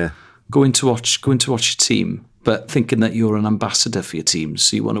it. Yeah. Going to watch your team, but thinking that you're an ambassador for your team,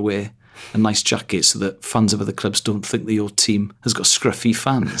 so you want to wear a nice jacket so that fans of other clubs don't think that your team has got scruffy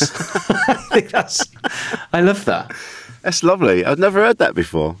fans. I love that. That's lovely. I've never heard that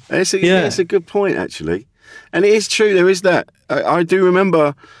before. It's a good point, actually. And it is true, there is that. I do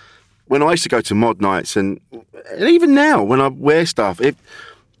remember when I used to go to mod nights, and even now when I wear stuff,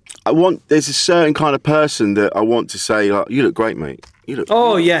 there's a certain kind of person that I want to say, like, you look great, mate. You look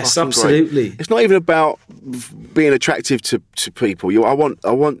yes, absolutely. Great. It's not even about being attractive to people. I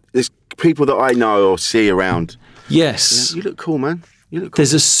want there's people that I know or see around. Yes. You look cool, man. You look cool.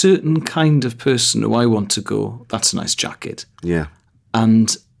 There's a certain kind of person who I want to go, that's a nice jacket. Yeah.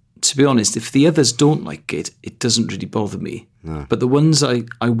 And to be honest, if the others don't like it, it doesn't really bother me. No. But the ones I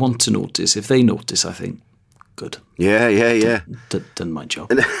want to notice, if they notice, I think, good. Yeah. Done my job.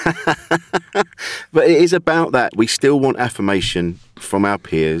 But it is about that. We still want affirmation from our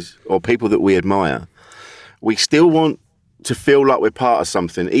peers or people that we admire. We still want to feel like we're part of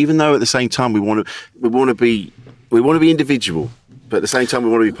something, even though at the same time we want to be individual, but at the same time we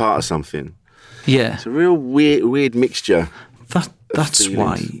want to be part of something. Yeah, it's a real weird mixture. That's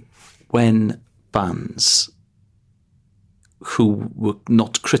why when bands who were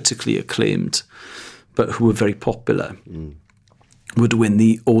not critically acclaimed, but who were very popular, would win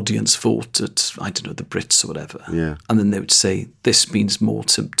the audience vote at, I don't know, the Brits or whatever. Yeah. And then they would say, this means more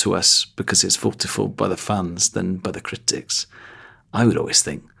to us because it's voted for by the fans than by the critics. I would always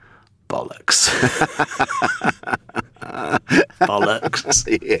think, bollocks. Bollocks.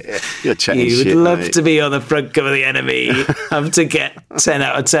 Yeah, you're chatting You would shit, love mate. to be on the front cover of the Enemy, have to get 10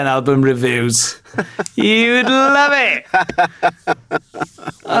 out of 10 album reviews. You'd love it.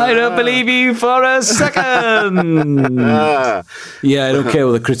 I don't believe you for a second. Yeah, I don't care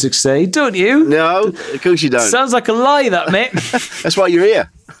what the critics say, don't you? No, of course you don't. Sounds like a lie, that, mate. That's why you're here.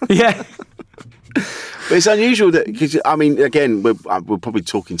 Yeah. But it's unusual that, because, I mean, again, we're probably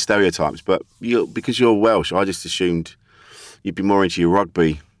talking stereotypes, but because you're Welsh, I just assumed you'd be more into your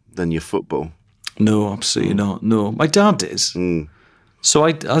rugby than your football. No, absolutely not. No, my dad is. So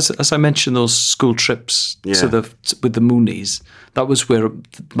as I mentioned, those school trips with the Moonies, that was where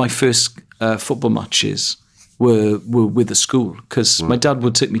my first football matches were with the school because my dad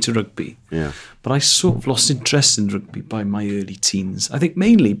would take me to rugby. Yeah. But I sort of lost interest in rugby by my early teens. I think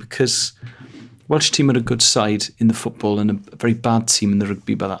mainly because Welsh team had a good side in the football and a very bad team in the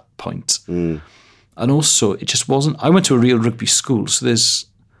rugby by that point. And also, it just wasn't... I went to a real rugby school, so there's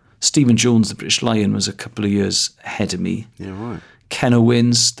Stephen Jones, the British Lion, was a couple of years ahead of me. Yeah, right. Ken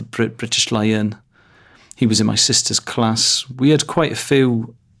Owens, the British Lion, he was in my sister's class. We had quite a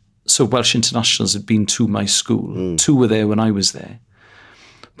few... So Welsh internationals had been to my school. 2 were there when I was there.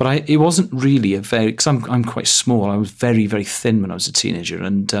 But it wasn't really a very... Because I'm quite small. I was very, very thin when I was a teenager.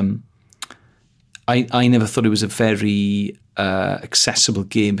 And I never thought it was a very accessible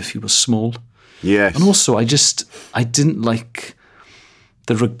game if you were small. Yes. And also, I didn't like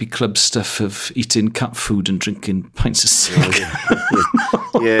the rugby club stuff of eating cat food and drinking pints of cider.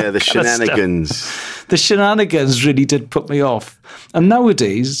 Yeah, the shenanigans. The shenanigans really did put me off. And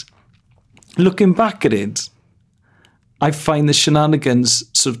nowadays, looking back at it, I find the shenanigans,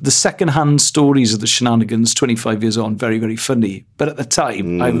 sort of the second-hand stories of the shenanigans 25 years on, very, very funny. But at the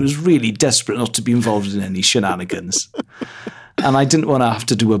time, I was really desperate not to be involved in any shenanigans. And I didn't want to have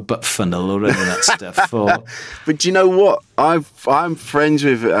to do a butt funnel or any of that stuff. But do you know what? I'm friends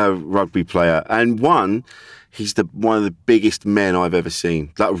with a rugby player, and he's one of the biggest men I've ever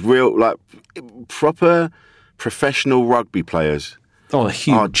seen. Like proper professional rugby players. Oh,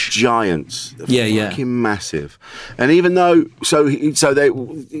 huge. Are giants. Yeah, fucking massive. And even though,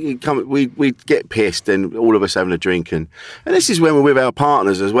 we'd get pissed and all of us having a drink, and this is when we're with our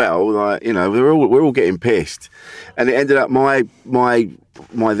partners as well. Like, you know, we're all getting pissed, and it ended up my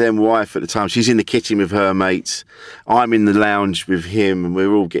then wife at the time. She's in the kitchen with her mates. I'm in the lounge with him, and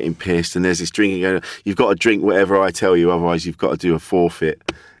we're all getting pissed. And there's this drinking going. You've got to drink whatever I tell you, otherwise you've got to do a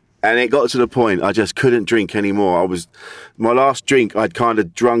forfeit. And it got to the point I just couldn't drink anymore. My last drink, I'd kind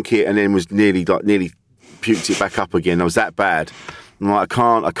of drunk it and then was nearly puked it back up again. I was that bad. I'm like,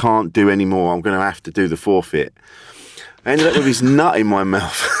 I can't do any more. I'm going to have to do the forfeit. I ended up with his nut in my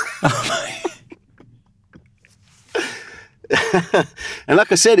mouth. And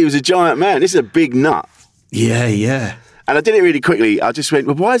like I said, he was a giant man. This is a big nut. Yeah. And I did it really quickly. I just went,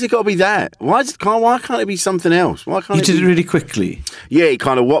 well, why has it got to be that? Why can't it be something else? Why can't you did it really quickly? Yeah, he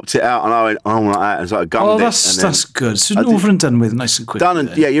kind of whopped it out, and I went, like that, and so I gummed it. That's good. So over and done with, nice and quick.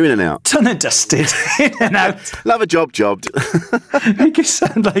 Yeah, you're in and out. Done and dusted, in and out. Love a jobbed. Make it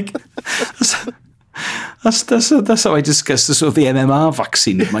sound like that's how I discuss the sort of the MMR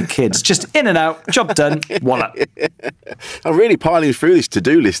vaccine with my kids. Just in and out, job done, voila. I'm really piling through this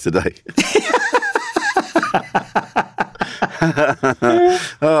to-do list today.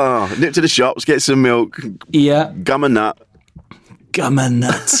 Nip to the shops, get some milk. Yeah. Gum a nut.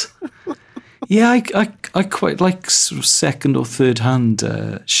 Yeah, I quite like sort of second or third hand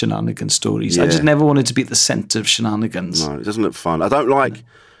shenanigan stories. Yeah. I just never wanted to be at the centre of shenanigans. No, it doesn't look fun. I don't like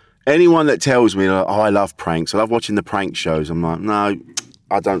anyone that tells me, like, I love pranks. I love watching the prank shows. I'm like, no,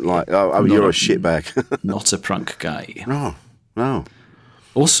 I don't like. Oh, you're a shitbag. Not a prank guy. No.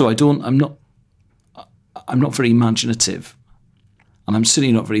 Also, I'm not very imaginative. And I'm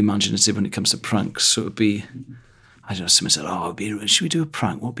certainly not very imaginative when it comes to pranks. So it would be, I don't know, someone said, should we do a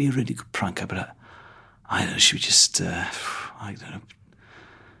prank? What would be a really good prank? I'd be like, I don't know, should we just, I don't know,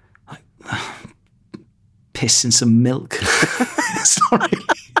 like, piss in some milk? It's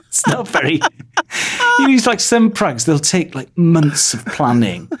not very, it's like some pranks, they'll take like months of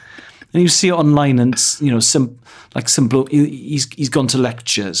planning. And you see it online, and some bloke. He's gone to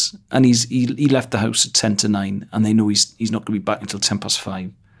lectures, and he left the house at 10 to 9, and they know he's not going to be back until 10 past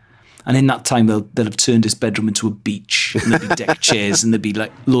 5. And in that time, they'll have turned his bedroom into a beach, and there'll be deck chairs, and there'll be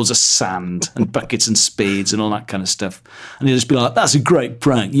like loads of sand and buckets and spades and all that kind of stuff. And he'll just be like, "That's a great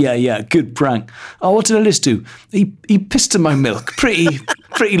prank. Yeah, good prank. Oh, what did Ellis do? He pissed in my milk. Pretty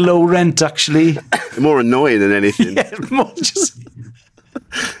low rent, actually. More annoying than anything. Yeah, more just."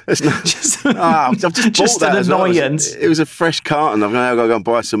 It's not, I've just bought that an annoyance. It was a fresh carton. I've now got to go and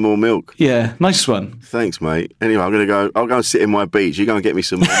buy some more milk. Yeah, nice one. Thanks, mate. Anyway, I'll go and sit in my beach. You go and get me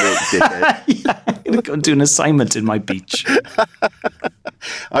some more milk, dickhead. Yeah, I'm going to go and do an assignment in my beach.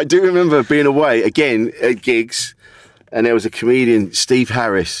 I do remember being away, again, at gigs, and there was a comedian, Steve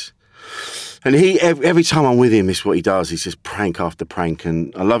Harris. And he, every time I'm with him, this is what he does. He's just prank after prank.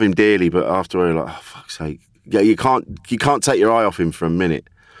 And I love him dearly, but after all, like, oh, fuck's sake. Yeah, you can't take your eye off him for a minute.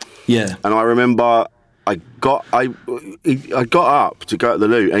 Yeah. And I remember I got up to go to the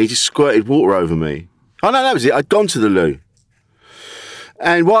loo, and he just squirted water over me. Oh no, that was it. I'd gone to the loo,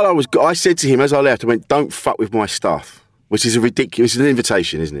 and while I said to him as I left, I went, "Don't fuck with my stuff," which is it's an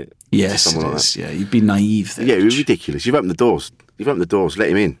invitation, isn't it? Yes, it is. Yeah, you'd be naive then. Yeah, it was ridiculous. You've opened the doors. Let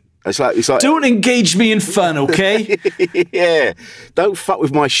him in. It's like don't engage me in fun, okay? Yeah, don't fuck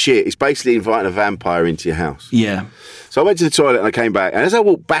with my shit. It's basically inviting a vampire into your house. Yeah. So I went to the toilet and I came back, and as I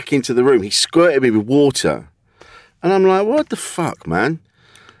walked back into the room, he squirted me with water, and I'm like, what the fuck, man?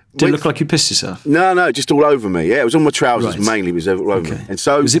 Did it look like you pissed yourself? No, just all over me. Yeah, it was on my trousers mainly. It was all over me. And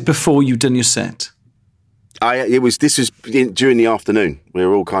so, was it before you'd done your set? This was during the afternoon. We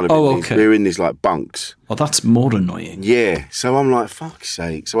were all kind of we were in these like bunks. Oh, that's more annoying. Yeah. So I'm like, fuck's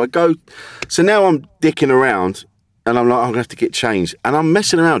sake. So I go. So now I'm dicking around, and I'm like, I'm gonna have to get changed, and I'm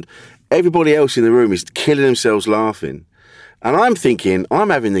messing around. Everybody else in the room is killing themselves laughing. And I'm thinking,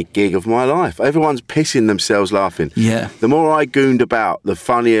 I'm having the gig of my life. Everyone's pissing themselves laughing. Yeah. The more I gooned about, the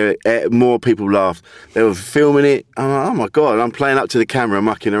funnier, more people laughed. They were filming it. I'm like, oh my God, I'm playing up to the camera,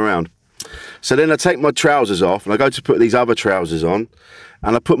 mucking around. So then I take my trousers off, and I go to put these other trousers on,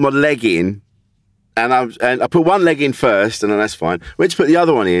 and I put my leg in, and I put one leg in first, and then that's fine. Went to put the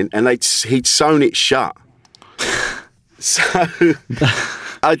other one in, and he'd sewn it shut. So...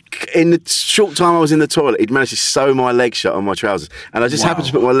 in the short time I was in the toilet, he'd managed to sew my leg shut on my trousers, and I just happened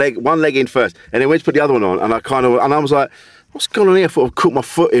to put one leg in first, and then went to put the other one on, and I was like, what's going on here? I thought I'd caught my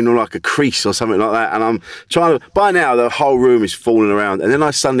foot in like a crease or something like that, and I'm trying to. By now, the whole room is falling around, and then I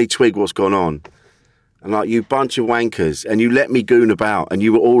suddenly twig what's gone on, and like, you bunch of wankers, and you let me goon about, and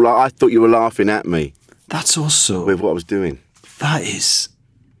you were all like, I thought you were laughing at me. That's also with what I was doing.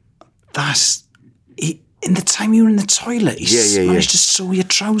 In the time you were in the toilet, you managed to sew your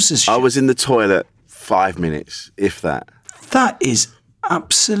trousers shut. I was in the toilet 5 minutes, if that. That is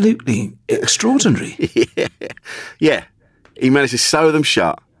absolutely extraordinary. Yeah. He managed to sew them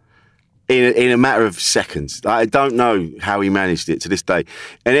shut in a matter of seconds. I don't know how he managed it to this day.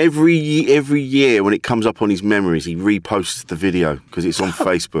 And every year when it comes up on his memories, he reposts the video because it's on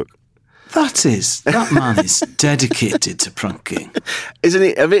Facebook. That man is dedicated to pranking. Isn't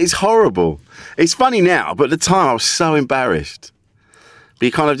it? I mean, it's horrible. It's funny now, but at the time I was so embarrassed. But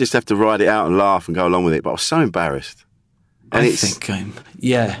you kind of just have to ride it out and laugh and go along with it. But I was so embarrassed. And I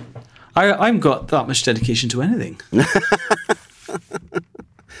haven't got that much dedication to anything.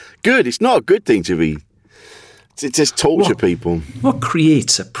 Good. It's not a good thing to just torture people. What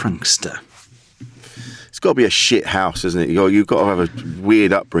creates a prankster? It's got to be a shit house, isn't it? You've got to have a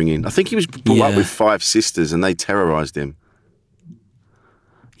weird upbringing. I think he was brought up with 5 sisters, and they terrorised him.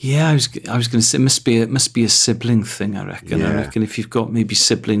 Yeah, I was going to say it must be a sibling thing. I reckon. Yeah. I reckon if you've got maybe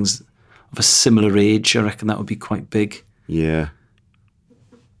siblings of a similar age, I reckon that would be quite big. Yeah.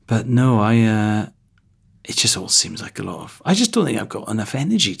 But no, it just all seems like a lot of. I just don't think I've got enough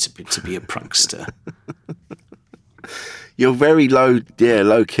energy to be a prankster. You're very low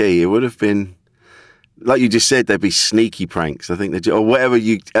key. It would have been. Like you just said, there'd be sneaky pranks. I think or whatever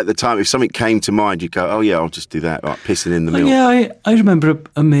at the time, if something came to mind, you'd go, "Oh yeah, I'll just do that." Like pissing in the milk. Yeah, I remember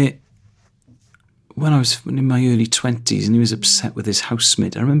a mate when I was in my early 20s, and he was upset with his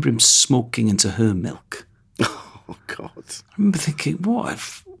housemate. I remember him smoking into her milk. Oh God! I remember thinking, "What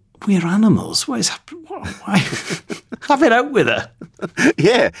if we're animals? What is happening? Why? Have it out with her."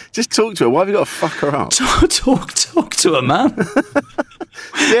 Yeah, just talk to her. Why have you got to fuck her up? Talk to her, man.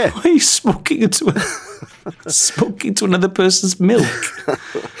 Yeah. Why are you smoking into another person's milk?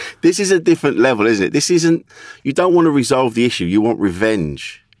 This is a different level, isn't it? This isn't. You don't want to resolve the issue. You want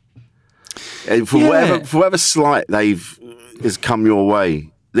revenge. And for whatever slight has come your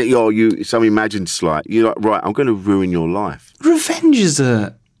way, that some imagined slight, you're like, right, I'm going to ruin your life. Revenge is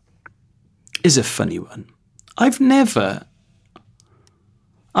a funny one. I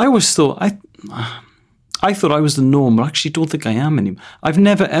always thought I thought I was the norm, but I actually don't think I am anymore. I've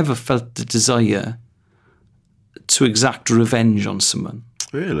never ever felt the desire to exact revenge on someone.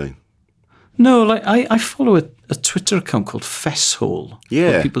 Really? No, like I follow a Twitter account called Fesshole. Yeah.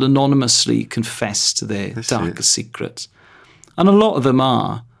 Where people anonymously confess to their darkest secrets. And a lot of them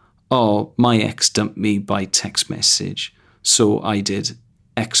are, my ex dumped me by text message, so I did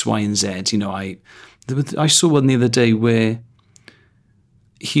X, Y, and Z. You know, I saw one the other day where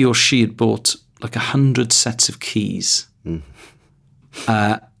he or she had bought like 100 sets of keys and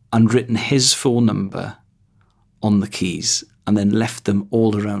written his phone number on the keys and then left them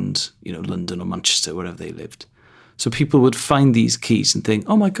all around, London or Manchester, wherever they lived. So people would find these keys and think,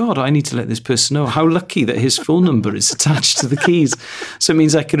 oh my God, I need to let this person know. How lucky that his phone number is attached to the keys. So it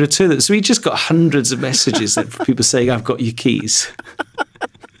means I can return it. So he just got hundreds of messages that people saying, I've got your keys.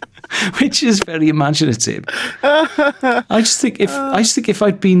 Which is very imaginative. I just think if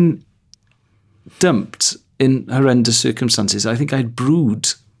I'd been dumped in horrendous circumstances, I think I'd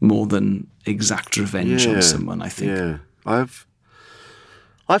brood more than exact revenge on someone. I think. Yeah,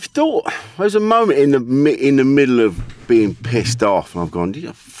 I've thought there was a moment in the middle of being pissed off, and I've gone,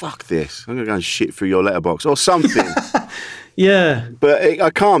 yeah, fuck this. I'm going to go and shit through your letterbox or something. Yeah. But I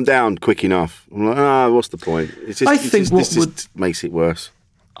calmed down quick enough. I'm like, what's the point? It's just, this just makes it worse.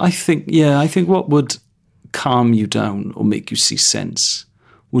 I think what would calm you down or make you see sense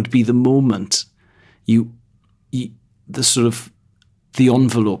would be the moment the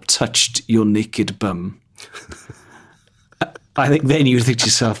envelope touched your naked bum. I think then you think to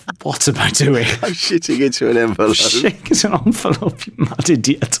yourself, what am I doing? I'm shitting into an envelope. Shitting into an envelope, you mad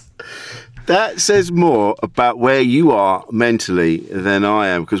idiot. That says more about where you are mentally than I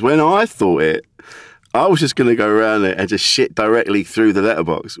am. Because when I thought it, I was just going to go around it and just shit directly through the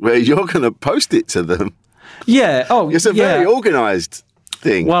letterbox, where you're going to post it to them. Yeah. Oh, it's a very organised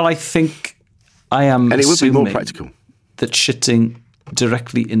thing. Well, I think I am, and it would be more practical. That shitting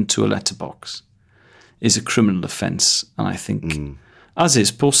directly into a letterbox is a criminal offence, and I think, as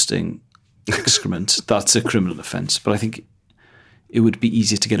is posting excrement, that's a criminal offence. But I think it would be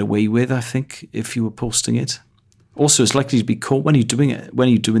easier to get away with, I think, if you were posting it. Also, it's likely to be caught when you're doing it. When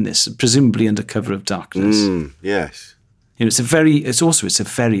you're doing this, presumably under cover of darkness. Yes. You know, it's a very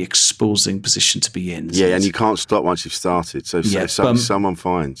exposing position to be in. Yeah, and you can't stop once you've started. So if someone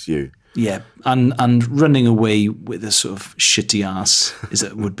finds you. Yeah, and running away with a sort of shitty ass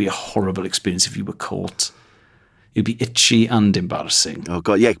would be a horrible experience if you were caught. It'd be itchy and embarrassing. Oh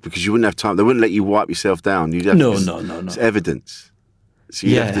God, yeah, because you wouldn't have time. They wouldn't let you wipe yourself down. You'd have no. It's evidence. So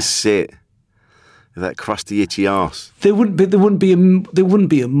you have to sit with that crusty, itchy ass. There wouldn't be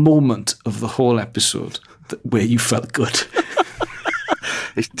a moment of the whole episode where you felt good.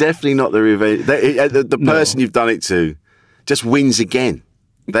 It's definitely not the revenge. The person you've done it to just wins again.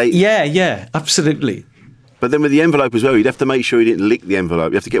 Yeah, absolutely. But then with the envelope as well, you'd have to make sure you didn't lick the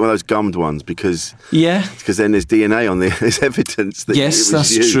envelope. You have to get one of those gummed ones because then there's DNA on there. There's evidence that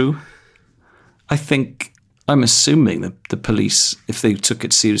that's you. True. I'm assuming that the police, if they took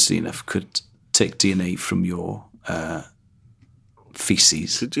it seriously enough, could take DNA from your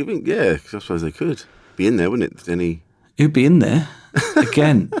feces. Do you think? Yeah, because I suppose they could be in there, wouldn't it? It would be in there.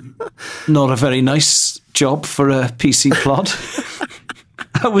 Again, not a very nice job for a PC plot.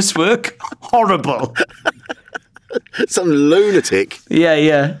 Hours work, horrible. Some lunatic.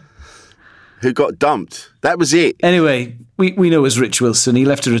 Yeah. Who got dumped. That was it. Anyway, we know it was Rich Wilson. He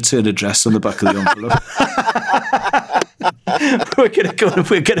left a return address on the back of the envelope. We're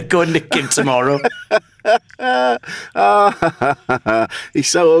gonna go and nick him tomorrow. He's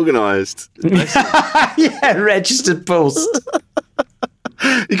so organised. Yeah, registered post.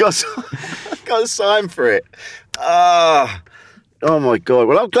 You got a sign for it. Oh my God.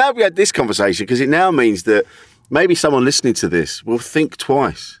 Well, I'm glad we had this conversation because it now means that maybe someone listening to this will think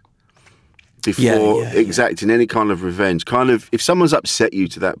twice before exacting any kind of revenge. Kind of, if someone's upset you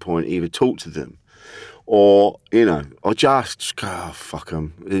to that point, either talk to them or just go, fuck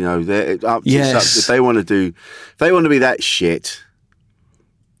them. You know, if they want to be that shit,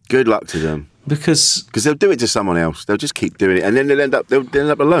 good luck to them. Because they'll do it to someone else. They'll just keep doing it, and then they'll end up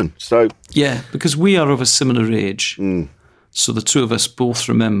alone. So yeah, because we are of a similar age. So the two of us both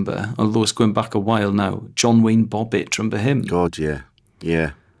remember, although it's going back a while now, John Wayne Bobbitt. Remember him? God, yeah.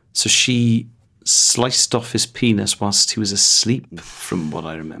 So she sliced off his penis whilst he was asleep, from what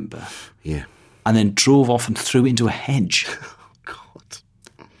I remember. Yeah. And then drove off and threw it into a hedge. Oh, God.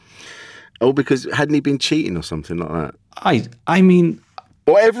 Oh, because hadn't he been cheating or something like that? I mean...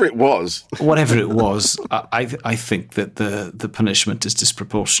 Whatever it was, I think that the punishment is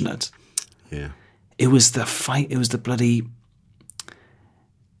disproportionate. Yeah. It was the fight. It was the bloody...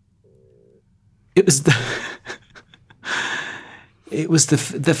 It was the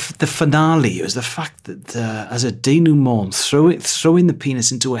finale. It was the fact that as a denouement, throwing the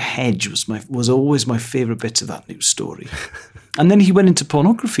penis into a hedge was always my favourite bit of that news story. And then he went into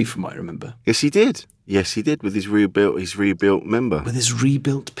pornography, from what I remember. Yes, he did. With his rebuilt member. With his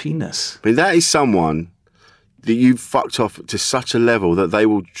rebuilt penis. I mean, that is someone that you fucked off to such a level that they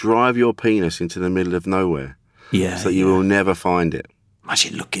will drive your penis into the middle of nowhere. Yeah. So that you will never find it.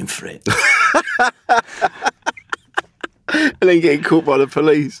 Imagine looking for it. And then getting caught by the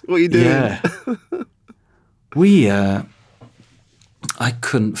police. What are you doing? Yeah. I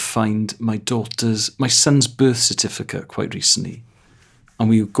couldn't find my son's birth certificate quite recently. And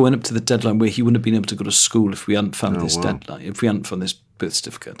we were going up to the deadline where he wouldn't have been able to go to school if we hadn't found deadline, if we hadn't found this birth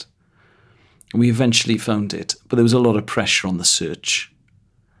certificate. And we eventually found it, but there was a lot of pressure on the search.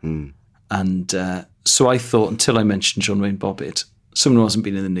 And so I thought, until I mentioned John Wayne Bobbitt, someone who hasn't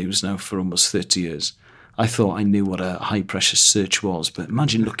been in the news now for almost 30 years, I thought I knew what a high-pressure search was. But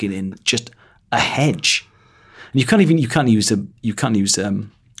imagine looking in just a hedge. And you can't use a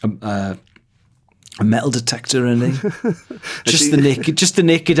a metal detector, really. just the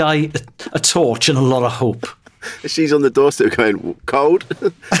naked eye, a torch, and a lot of hope. She's on the doorstep going, cold,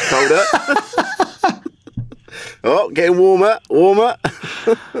 colder. Oh, getting warmer. Oh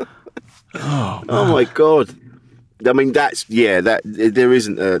my God. I mean, there's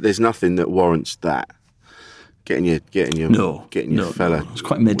nothing that warrants that. Getting your fella. It's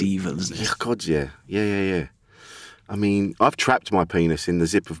quite medieval, isn't it? Yeah, God, yeah. I mean, I've trapped my penis in the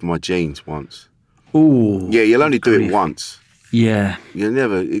zip of my jeans once. Oh. Yeah, you'll only do it once. Yeah. You'll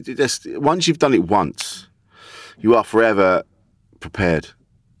never. Once you've done it once, you are forever prepared.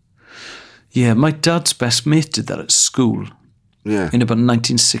 Yeah, my dad's best mate did that at school. Yeah. In about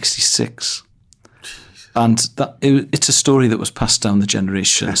 1966. And it's a story that was passed down the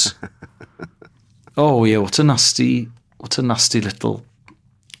generations. Oh yeah, what a nasty little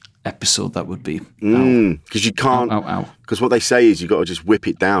episode that would be. Because you can't. Because what they say is you got to just whip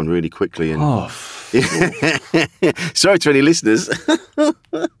it down really quickly. And sorry to any listeners. Well,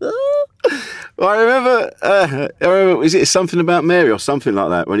 I remember. Is it Something About Mary or something like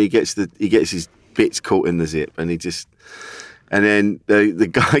that? When he gets his bits caught in the zip, and then the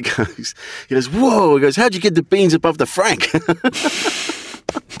guy goes, whoa! He goes, how'd you get the beans above the frank?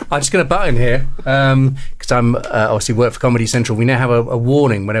 I'm just going to butt in here because I'm obviously work for Comedy Central. We now have a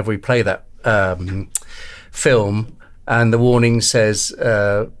warning whenever we play that film, and the warning says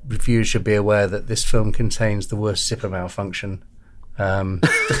reviewers should be aware that this film contains the worst zipper malfunction on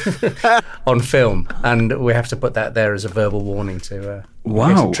film, and we have to put that there as a verbal warning to in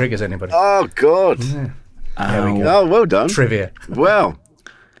case it triggers anybody. Oh God! Yeah. There we go. Oh, well done. Trivia. Well,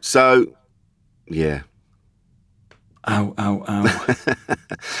 so yeah. Ow.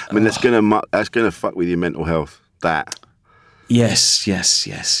 I mean, that's gonna fuck with your mental health. That. Yes.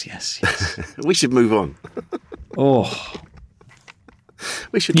 We should move on. Oh.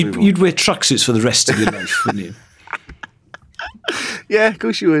 We should move on. You'd wear tracksuits for the rest of your life, wouldn't you? Yeah, of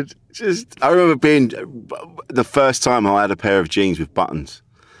course you would. I remember being the first time I had a pair of jeans with buttons.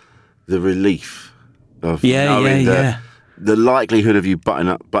 The relief of the likelihood of you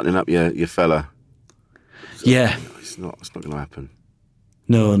buttoning up your fella. Yeah. It's not going to happen.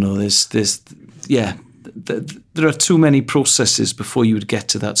 No. There are too many processes before you would get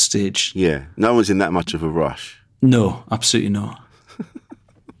to that stage. Yeah. No one's in that much of a rush. No, absolutely not.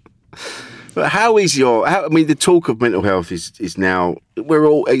 But the talk of mental health is now,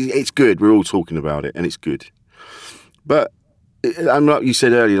 it's good. We're all talking about it and it's good. But like you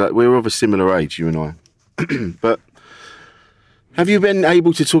said earlier, like we're of a similar age, you and I. But have you been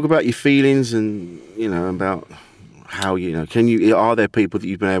able to talk about your feelings and, about how, are there people that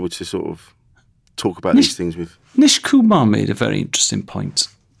you've been able to sort of talk about these things with? Nish Kumar made a very interesting point.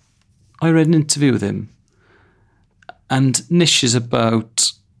 I read an interview with him, and Nish is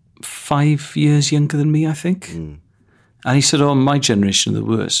about 5 years younger than me, I think. And he said, my generation are the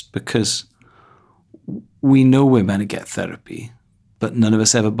worst because we know we're meant to get therapy, but none of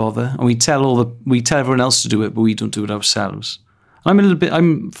us ever bother. And we tell everyone else to do it, but we don't do it ourselves. I'm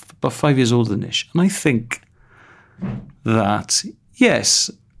about 5 years older than Nish. And I think that, yes,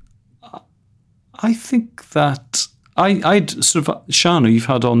 I think that I'd sort of, Shana, you've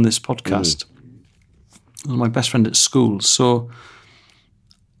had on this podcast, was my best friend at school. So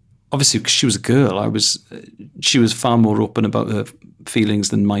obviously, because she was a girl, she was far more open about her feelings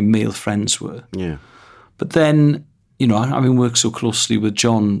than my male friends were. Yeah. But then, having worked so closely with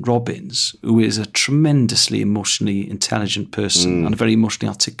John Robbins, who is a tremendously emotionally intelligent person and a very emotionally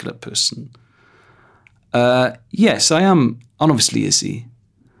articulate person. Yes, I am, and obviously Izzy,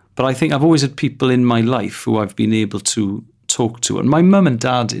 but I think I've always had people in my life who I've been able to talk to. And my mum and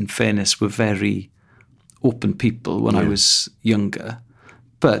dad, in fairness, were very open people when I was younger.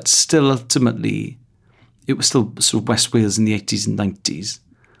 But still, ultimately, it was still sort of West Wales in the 80s and 90s.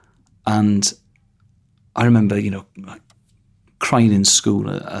 And I remember, crying in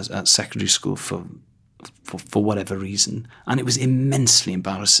school at secondary school for whatever reason. And it was immensely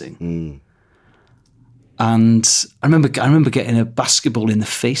embarrassing. And I remember getting a basketball in the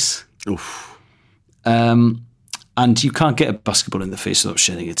face. Oof. And you can't get a basketball in the face without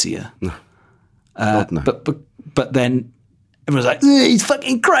shedding a tear. No. God, no. But then everyone's like, he's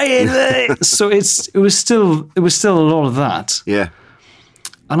fucking crying. So it was still a lot of that. Yeah.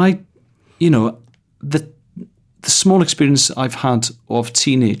 And the small experience I've had of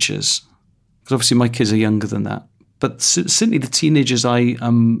teenagers, because obviously my kids are younger than that, but certainly the teenagers I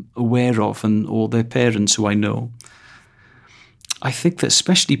am aware of or their parents who I know, I think that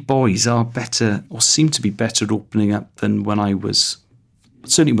especially boys are better or seem to be better at opening up than when I was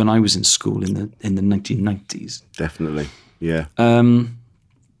in school in the 1990s. Definitely, yeah.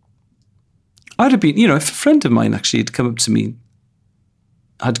 I'd have been, if a friend of mine actually had come up to me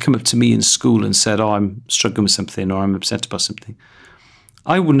in school and said, "Oh, I'm struggling with something," or "I'm upset about something,"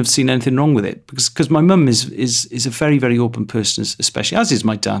 I wouldn't have seen anything wrong with it because my mum is a very, very open person, especially, as is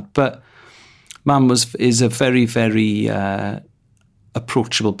my dad. But Mum is a very, very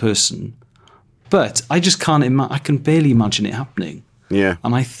approachable person. But I just can't I can barely imagine it happening. Yeah.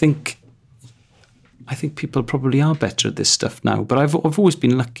 And I think people probably are better at this stuff now. But I've always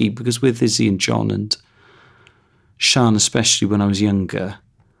been lucky because with Izzy and John and Sian, especially when I was younger,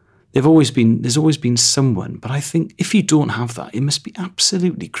 there's always been someone. But I think if you don't have that, it must be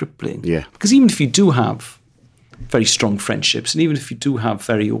absolutely crippling. Yeah. Because even if you do have very strong friendships, and even if you do have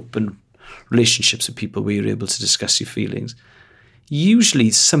very open relationships with people where you're able to discuss your feelings, usually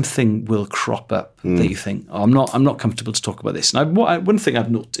something will crop up that you think, "Oh, I'm not comfortable to talk about this." And one thing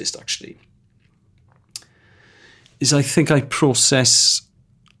I've noticed actually is I think I process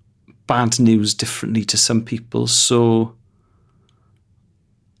bad news differently to some people. So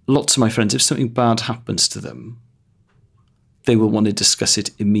lots of my friends, if something bad happens to them, they will want to discuss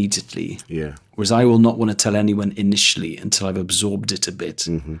it immediately. Yeah. Whereas I will not want to tell anyone initially until I've absorbed it a bit.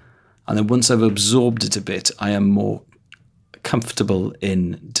 Mm-hmm. And then once I've absorbed it a bit, I am more comfortable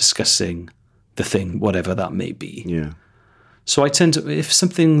in discussing the thing, whatever that may be. Yeah. So I tend to, if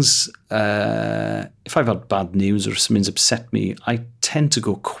something's, if I've had bad news or if something's upset me, I tend to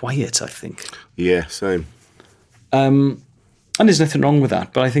go quiet, I think. Yeah, same. And there's nothing wrong with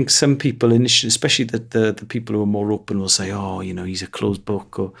that. But I think some people initially, especially the people who are more open, will say, "Oh, he's a closed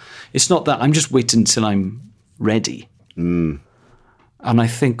book." Or it's not that. I'm just waiting until I'm ready. Mm. And I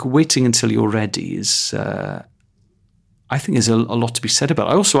think waiting until you're ready is, I think there's a lot to be said about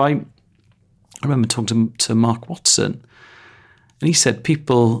it. I remember talking to Mark Watson, and he said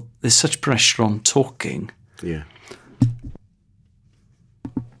there's such pressure on talking. Yeah.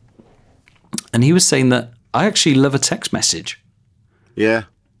 And he was saying that I actually love a text message. Yeah.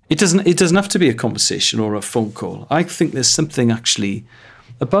 It doesn't have to be a conversation or a phone call. I think there's something actually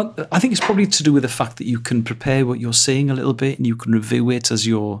I think it's probably to do with the fact that you can prepare what you're saying a little bit and you can review it as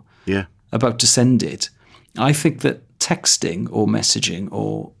you're about to send it. I think that texting or messaging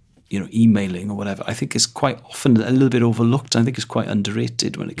or emailing or whatever, I think is quite often a little bit overlooked. I think it's quite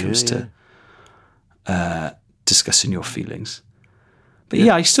underrated when it comes to discussing your feelings. But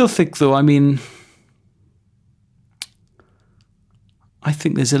I still think though, I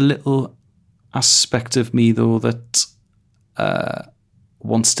think there's a little aspect of me though that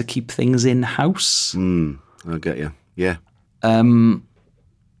wants to keep things in-house. I get you. Yeah.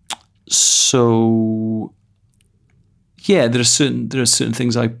 So there are certain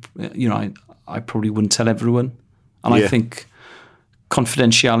things I probably wouldn't tell everyone, and I think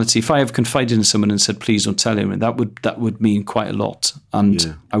confidentiality. If I have confided in someone and said please don't tell him, that would mean quite a lot,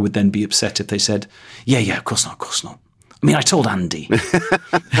 and I would then be upset if they said of course not. I mean, I told Andy.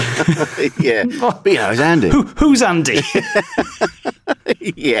 Yeah. But it's Andy. Who's Andy?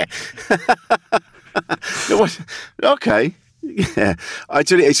 Yeah. Okay. Yeah.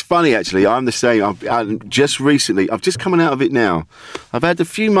 Actually, it's funny, actually. I'm the same. I've just coming out of it now. I've had a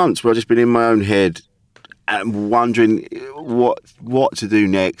few months where I've just been in my own head and wondering what to do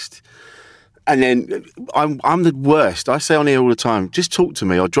next. And then I'm the worst. I say on here all the time, just talk to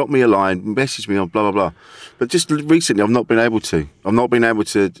me or drop me a line, message me on blah, blah, blah. But just recently, I've not been able to. I've not been able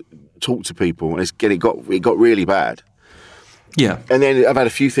to talk to people. And it got really bad. Yeah. And then I've had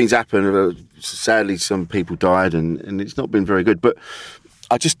a few things happen. Sadly, some people died and it's not been very good. But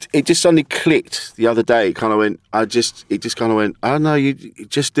it just suddenly clicked the other day. It kind of went, I don't know, you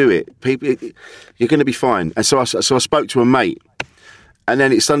just do it. People, you're going to be fine. And so I spoke to a mate. And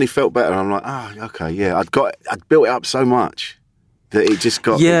then it suddenly felt better. I'm like, okay, yeah. I'd built it up so much that it just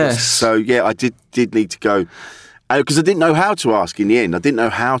got. Yes. I did need to go, because I didn't know how to ask. In the end, I didn't know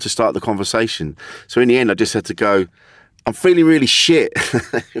how to start the conversation. So in the end, I just had to go, I'm feeling really shit,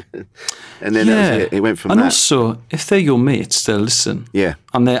 and then that was it. It went from that. And also, if they're your mates, they'll listen. Yeah.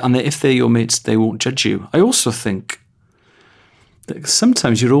 And if they're your mates, they won't judge you. I also think that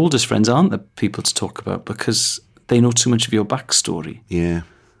sometimes your oldest friends aren't the people to talk about because they know too much of your backstory. Yeah.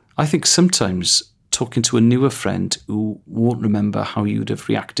 I think sometimes talking to a newer friend who won't remember how you would have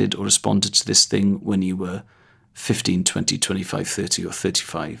reacted or responded to this thing when you were 15, 20, 25, 30 or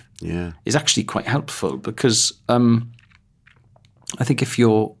 35 is actually quite helpful because I think if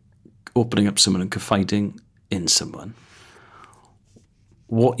you're opening up someone and confiding in someone,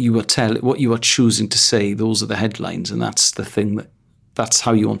 what you are choosing to say, those are the headlines, and that's the thing that's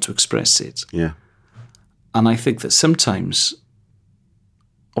how you want to express it. Yeah. And I think that sometimes,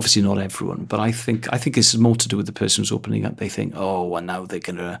 obviously not everyone, but I think this is more to do with the person who's opening up. They think, oh, well, now they're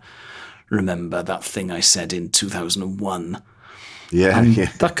going to remember that thing I said in 2001. Yeah, And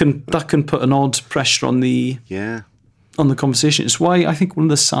yeah. that can put an odd pressure on the conversation. It's why I think one of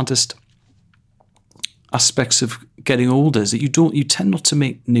the saddest aspects of getting older is that you tend not to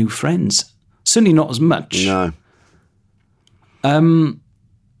make new friends. Certainly not as much. No.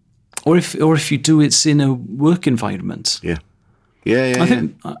 Or if you do, it's in a work environment. Yeah. Yeah.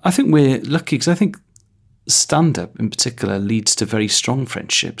 I think we're lucky because I think stand-up in particular leads to very strong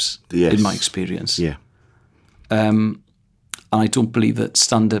friendships. Yes. In my experience. Yeah. And I don't believe that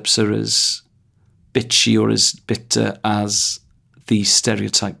stand-ups are as bitchy or as bitter as the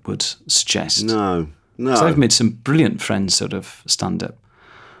stereotype would suggest. No. 'Cause I've made some brilliant friends out of stand-up.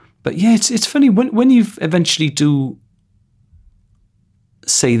 But yeah, it's funny when you eventually do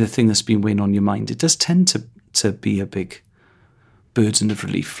say the thing that's been weighing on your mind, it does tend to be a big burden of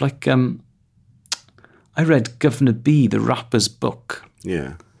relief. Like I read Governor B, the rapper's book.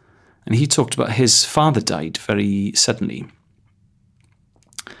 Yeah. And he talked about his father died very suddenly.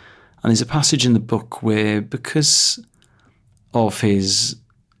 And there's a passage in the book where, because of his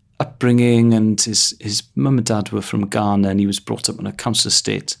upbringing and his mum and dad were from Ghana and he was brought up on a council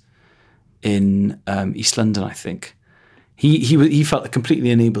estate in East London, I think, he felt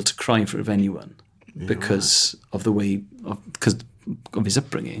completely unable to cry in front of anyone because of his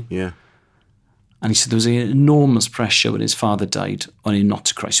upbringing. Yeah. And he said there was an enormous pressure when his father died on him not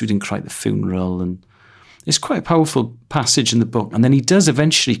to cry, so he didn't cry at the funeral. And it's quite a powerful passage in the book. And then he does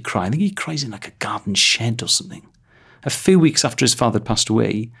eventually cry. I think he cries in like a garden shed or something, a few weeks after his father passed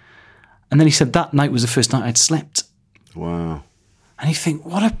away. And then he said that night was the first night I'd slept. Wow. And you think,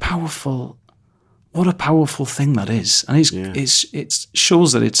 what a powerful thing that is. And it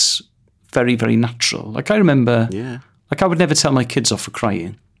shows that it's very, very natural. Like I remember, like I would never tell my kids off for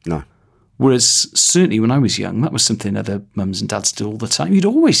crying. No. Whereas certainly when I was young, that was something other mums and dads did all the time. You'd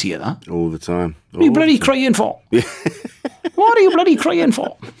always hear that. All the time. What are you bloody crying for? Yeah. What are you bloody crying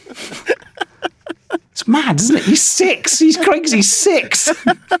for? It's mad, isn't it? He's 6. He's crying 'cause he's 6.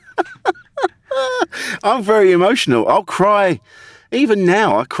 I'm very emotional. I'll cry. Even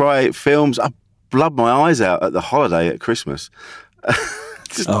now, I cry at films. I blub my eyes out at the holiday at Christmas.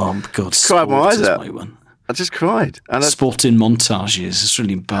 Oh, God. Cried my eyes out. My one. I just cried. And Sporting montages. It's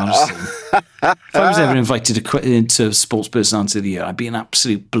really embarrassing. If I was ever invited into Sports Personality of the Year, I'd be an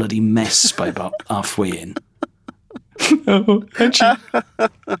absolute bloody mess by about halfway in. It's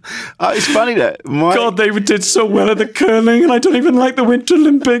funny that God, they did so well at the curling, and I don't even like the Winter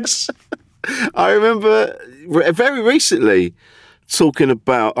Olympics. I remember very recently talking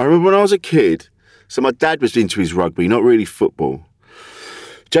about. I remember when I was a kid. So my dad was into his rugby, not really football.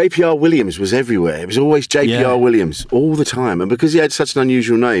 JPR Williams was everywhere. It was always JPR Williams all the time, and because he had such an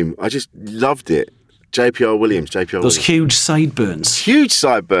unusual name, I just loved it. JPR Williams. Those huge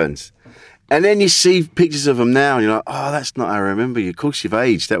sideburns. And then you see pictures of him now, and you're like, oh, that's not how I remember you. Of course, you've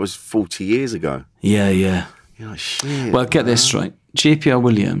aged. That was 40 years ago. Yeah. You're like, shit. Well, get this right. JPR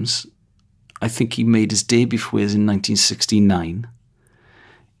Williams, I think he made his debut for Wales in 1969.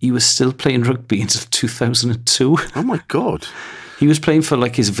 He was still playing rugby until 2002. Oh, my God. He was playing for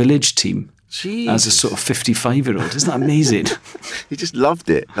like his village team. Jeez. As a sort of 55-year-old. Isn't that amazing? He just loved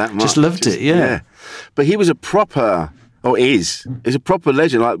it that much. Just loved it, yeah. But he was a proper... he's a proper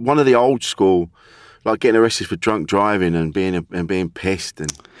legend, like one of the old school, like getting arrested for drunk driving and being pissed.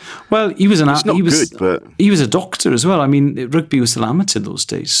 And well, he was but he was a doctor as well. I mean, rugby was still amateur those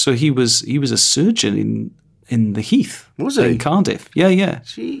days, so he was a surgeon in the Heath. Was he? In Cardiff? Yeah.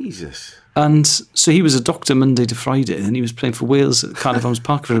 Jesus. And so he was a doctor Monday to Friday, and he was playing for Wales at Cardiff Arms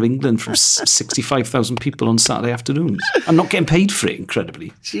Park for England from 65,000 people on Saturday afternoons, and not getting paid for it.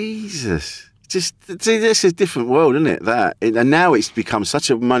 Incredibly. Jesus. Just see, this is a different world, isn't it? And now it's become such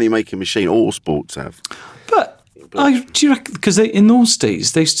a money-making machine. All sports have. But do you reckon? Because in those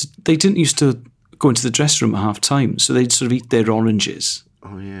days they didn't used to go into the dressing room at half time, so they'd sort of eat their oranges.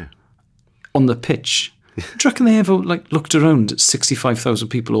 Oh yeah. On the pitch. Do you reckon they ever looked around at 65,000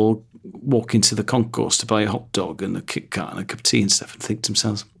 people all walk into the concourse to buy a hot dog and a Kit Kat and a cup of tea and stuff, and think to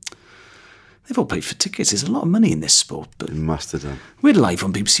themselves, they've all paid for tickets. There's a lot of money in this sport, but they must have done. We're live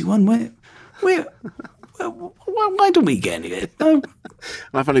on BBC One. Why don't we get any of it? No.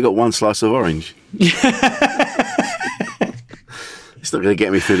 I've only got one slice of orange. It's not going to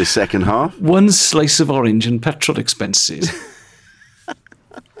get me through the second half. One slice of orange and petrol expenses.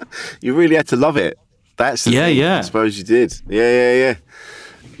 You really had to love it. That's the thing. Yeah. I suppose you did. Yeah.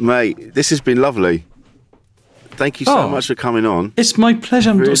 Mate, this has been lovely. Thank you so much for coming on. It's my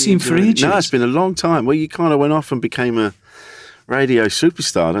pleasure. I've not seen you for ages. No, it's been a long time. Well, you kind of went off and became a radio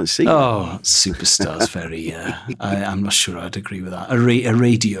superstar. I don't see that. Oh, superstar's very... I'm not sure I'd agree with that. A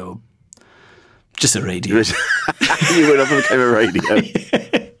radio Just a radio. You went off and became a radio.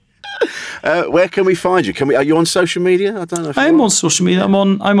 Where can we find you? Are you on social media? I don't know. I'm on social media. I'm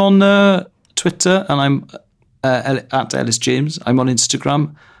on Twitter, and I'm at Ellis James. I'm on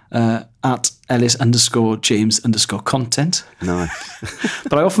Instagram at Ellis_James_content. Nice.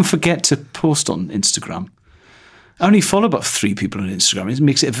 But I often forget to post on Instagram. I only follow about 3 people on Instagram. It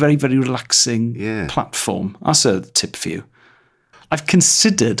makes it a very, very relaxing platform. That's a tip for you. I've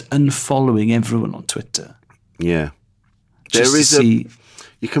considered unfollowing everyone on Twitter. Yeah. You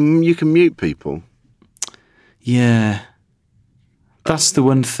can mute people. Yeah. That's the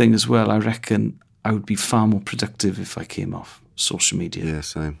one thing as well. I reckon I would be far more productive if I came off social media. Yeah,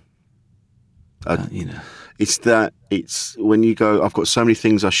 same. It's when you go, I've got so many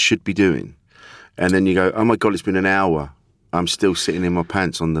things I should be doing. And then you go, oh my God, it's been an hour. I'm still sitting in my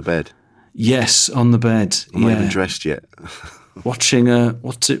pants on the bed. Yes, on the bed. I'm not even dressed yet. watching a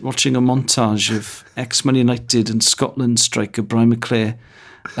montage of ex-Man United and Scotland striker Brian McClare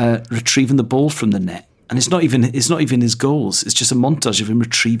retrieving the ball from the net. And it's not even his goals. It's just a montage of him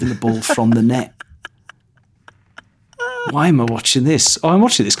retrieving the ball from the net. Why am I watching this? Oh, I'm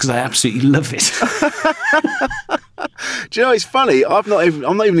watching this because I absolutely love it. Do you know, it's funny. I'm not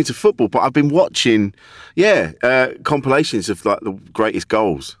even into football, but I've been watching, compilations of like the greatest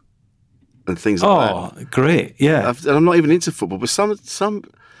goals and things like that. Oh, great! Yeah, and I'm not even into football, but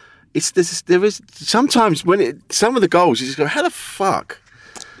there is sometimes when some of the goals you just go, how the fuck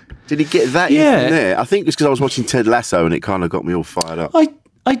did he get that in there? I think it's because I was watching Ted Lasso and it kind of got me all fired up.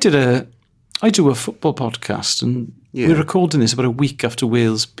 I do a football podcast, and we're recording this about a week after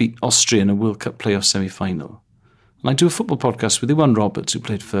Wales beat Austria in a World Cup playoff semi-final. And I do a football podcast with Iwan Roberts, who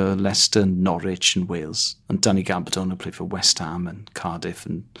played for Leicester, Norwich and Wales, and Danny Gabardon, who played for West Ham and Cardiff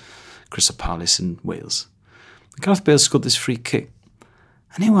and Crystal Palace in Wales. And Gareth Bale scored this free kick.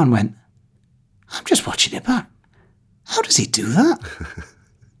 And Iwan went, I'm just watching it back. How does he do that?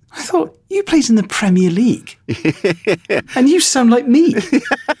 I thought, you played in the Premier League. And you sound like me.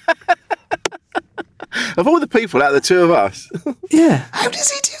 Of all the people out of the two of us. Yeah. How does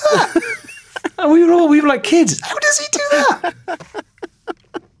he do that? And we were like kids. How does he do that?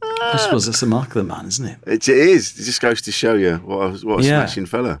 I suppose that's the mark of the man, isn't it? It is. It just goes to show you what a smashing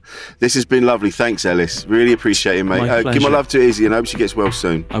fella. This has been lovely. Thanks, Ellis. Really appreciate it, mate. Give my love to Izzy and I hope she gets well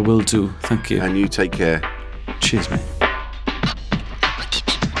soon. I will do. Thank you. And you take care. Cheers, mate.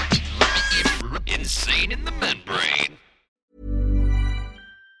 Insane in the membrane.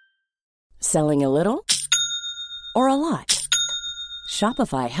 Selling a little or a lot?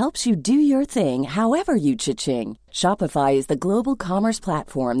 Shopify helps you do your thing however you cha-ching. Shopify is the global commerce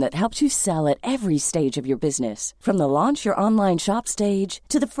platform that helps you sell at every stage of your business. From the launch your online shop stage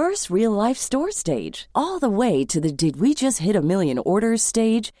to the first real-life store stage, all the way to the did we just hit a million orders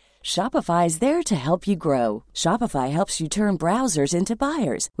stage. Shopify is there to help you grow. Shopify helps you turn browsers into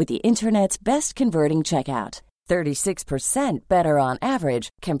buyers with the internet's best converting checkout. 36% better on average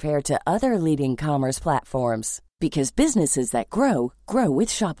compared to other leading commerce platforms. Because businesses that grow, grow with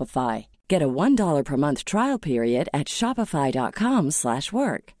Shopify. Get a $1 per month trial period at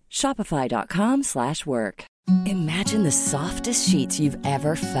shopify.com/work. Shopify.com/work. Imagine the softest sheets you've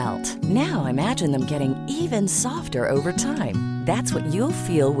ever felt. Now imagine them getting even softer over time. That's what you'll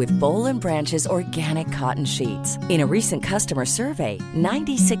feel with Boll & Branch's organic cotton sheets. In a recent customer survey,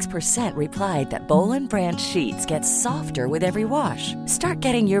 96% replied that Boll & Branch sheets get softer with every wash. Start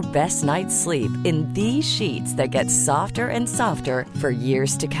getting your best night's sleep in these sheets that get softer and softer for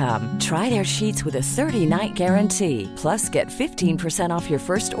years to come. Try their sheets with a 30-night guarantee. Plus, get 15% off your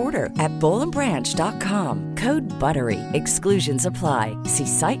first order at bollandbranch.com. Code BUTTERY. Exclusions apply. See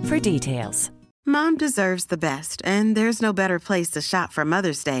site for details. Mom deserves the best, and there's no better place to shop for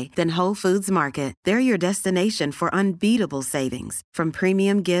Mother's Day than Whole Foods Market. They're your destination for unbeatable savings, from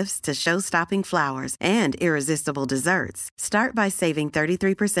premium gifts to show-stopping flowers and irresistible desserts. Start by saving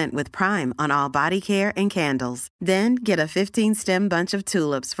 33% with Prime on all body care and candles. Then get a 15-stem bunch of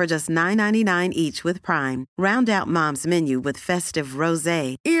tulips for just $9.99 each with Prime. Round out Mom's menu with festive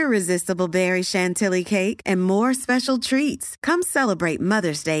rosé, irresistible berry chantilly cake, and more special treats. Come celebrate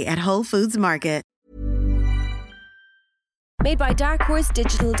Mother's Day at Whole Foods Market. Made by darkhorse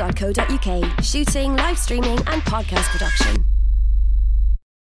digital.co.uk. Shooting, live streaming and podcast production.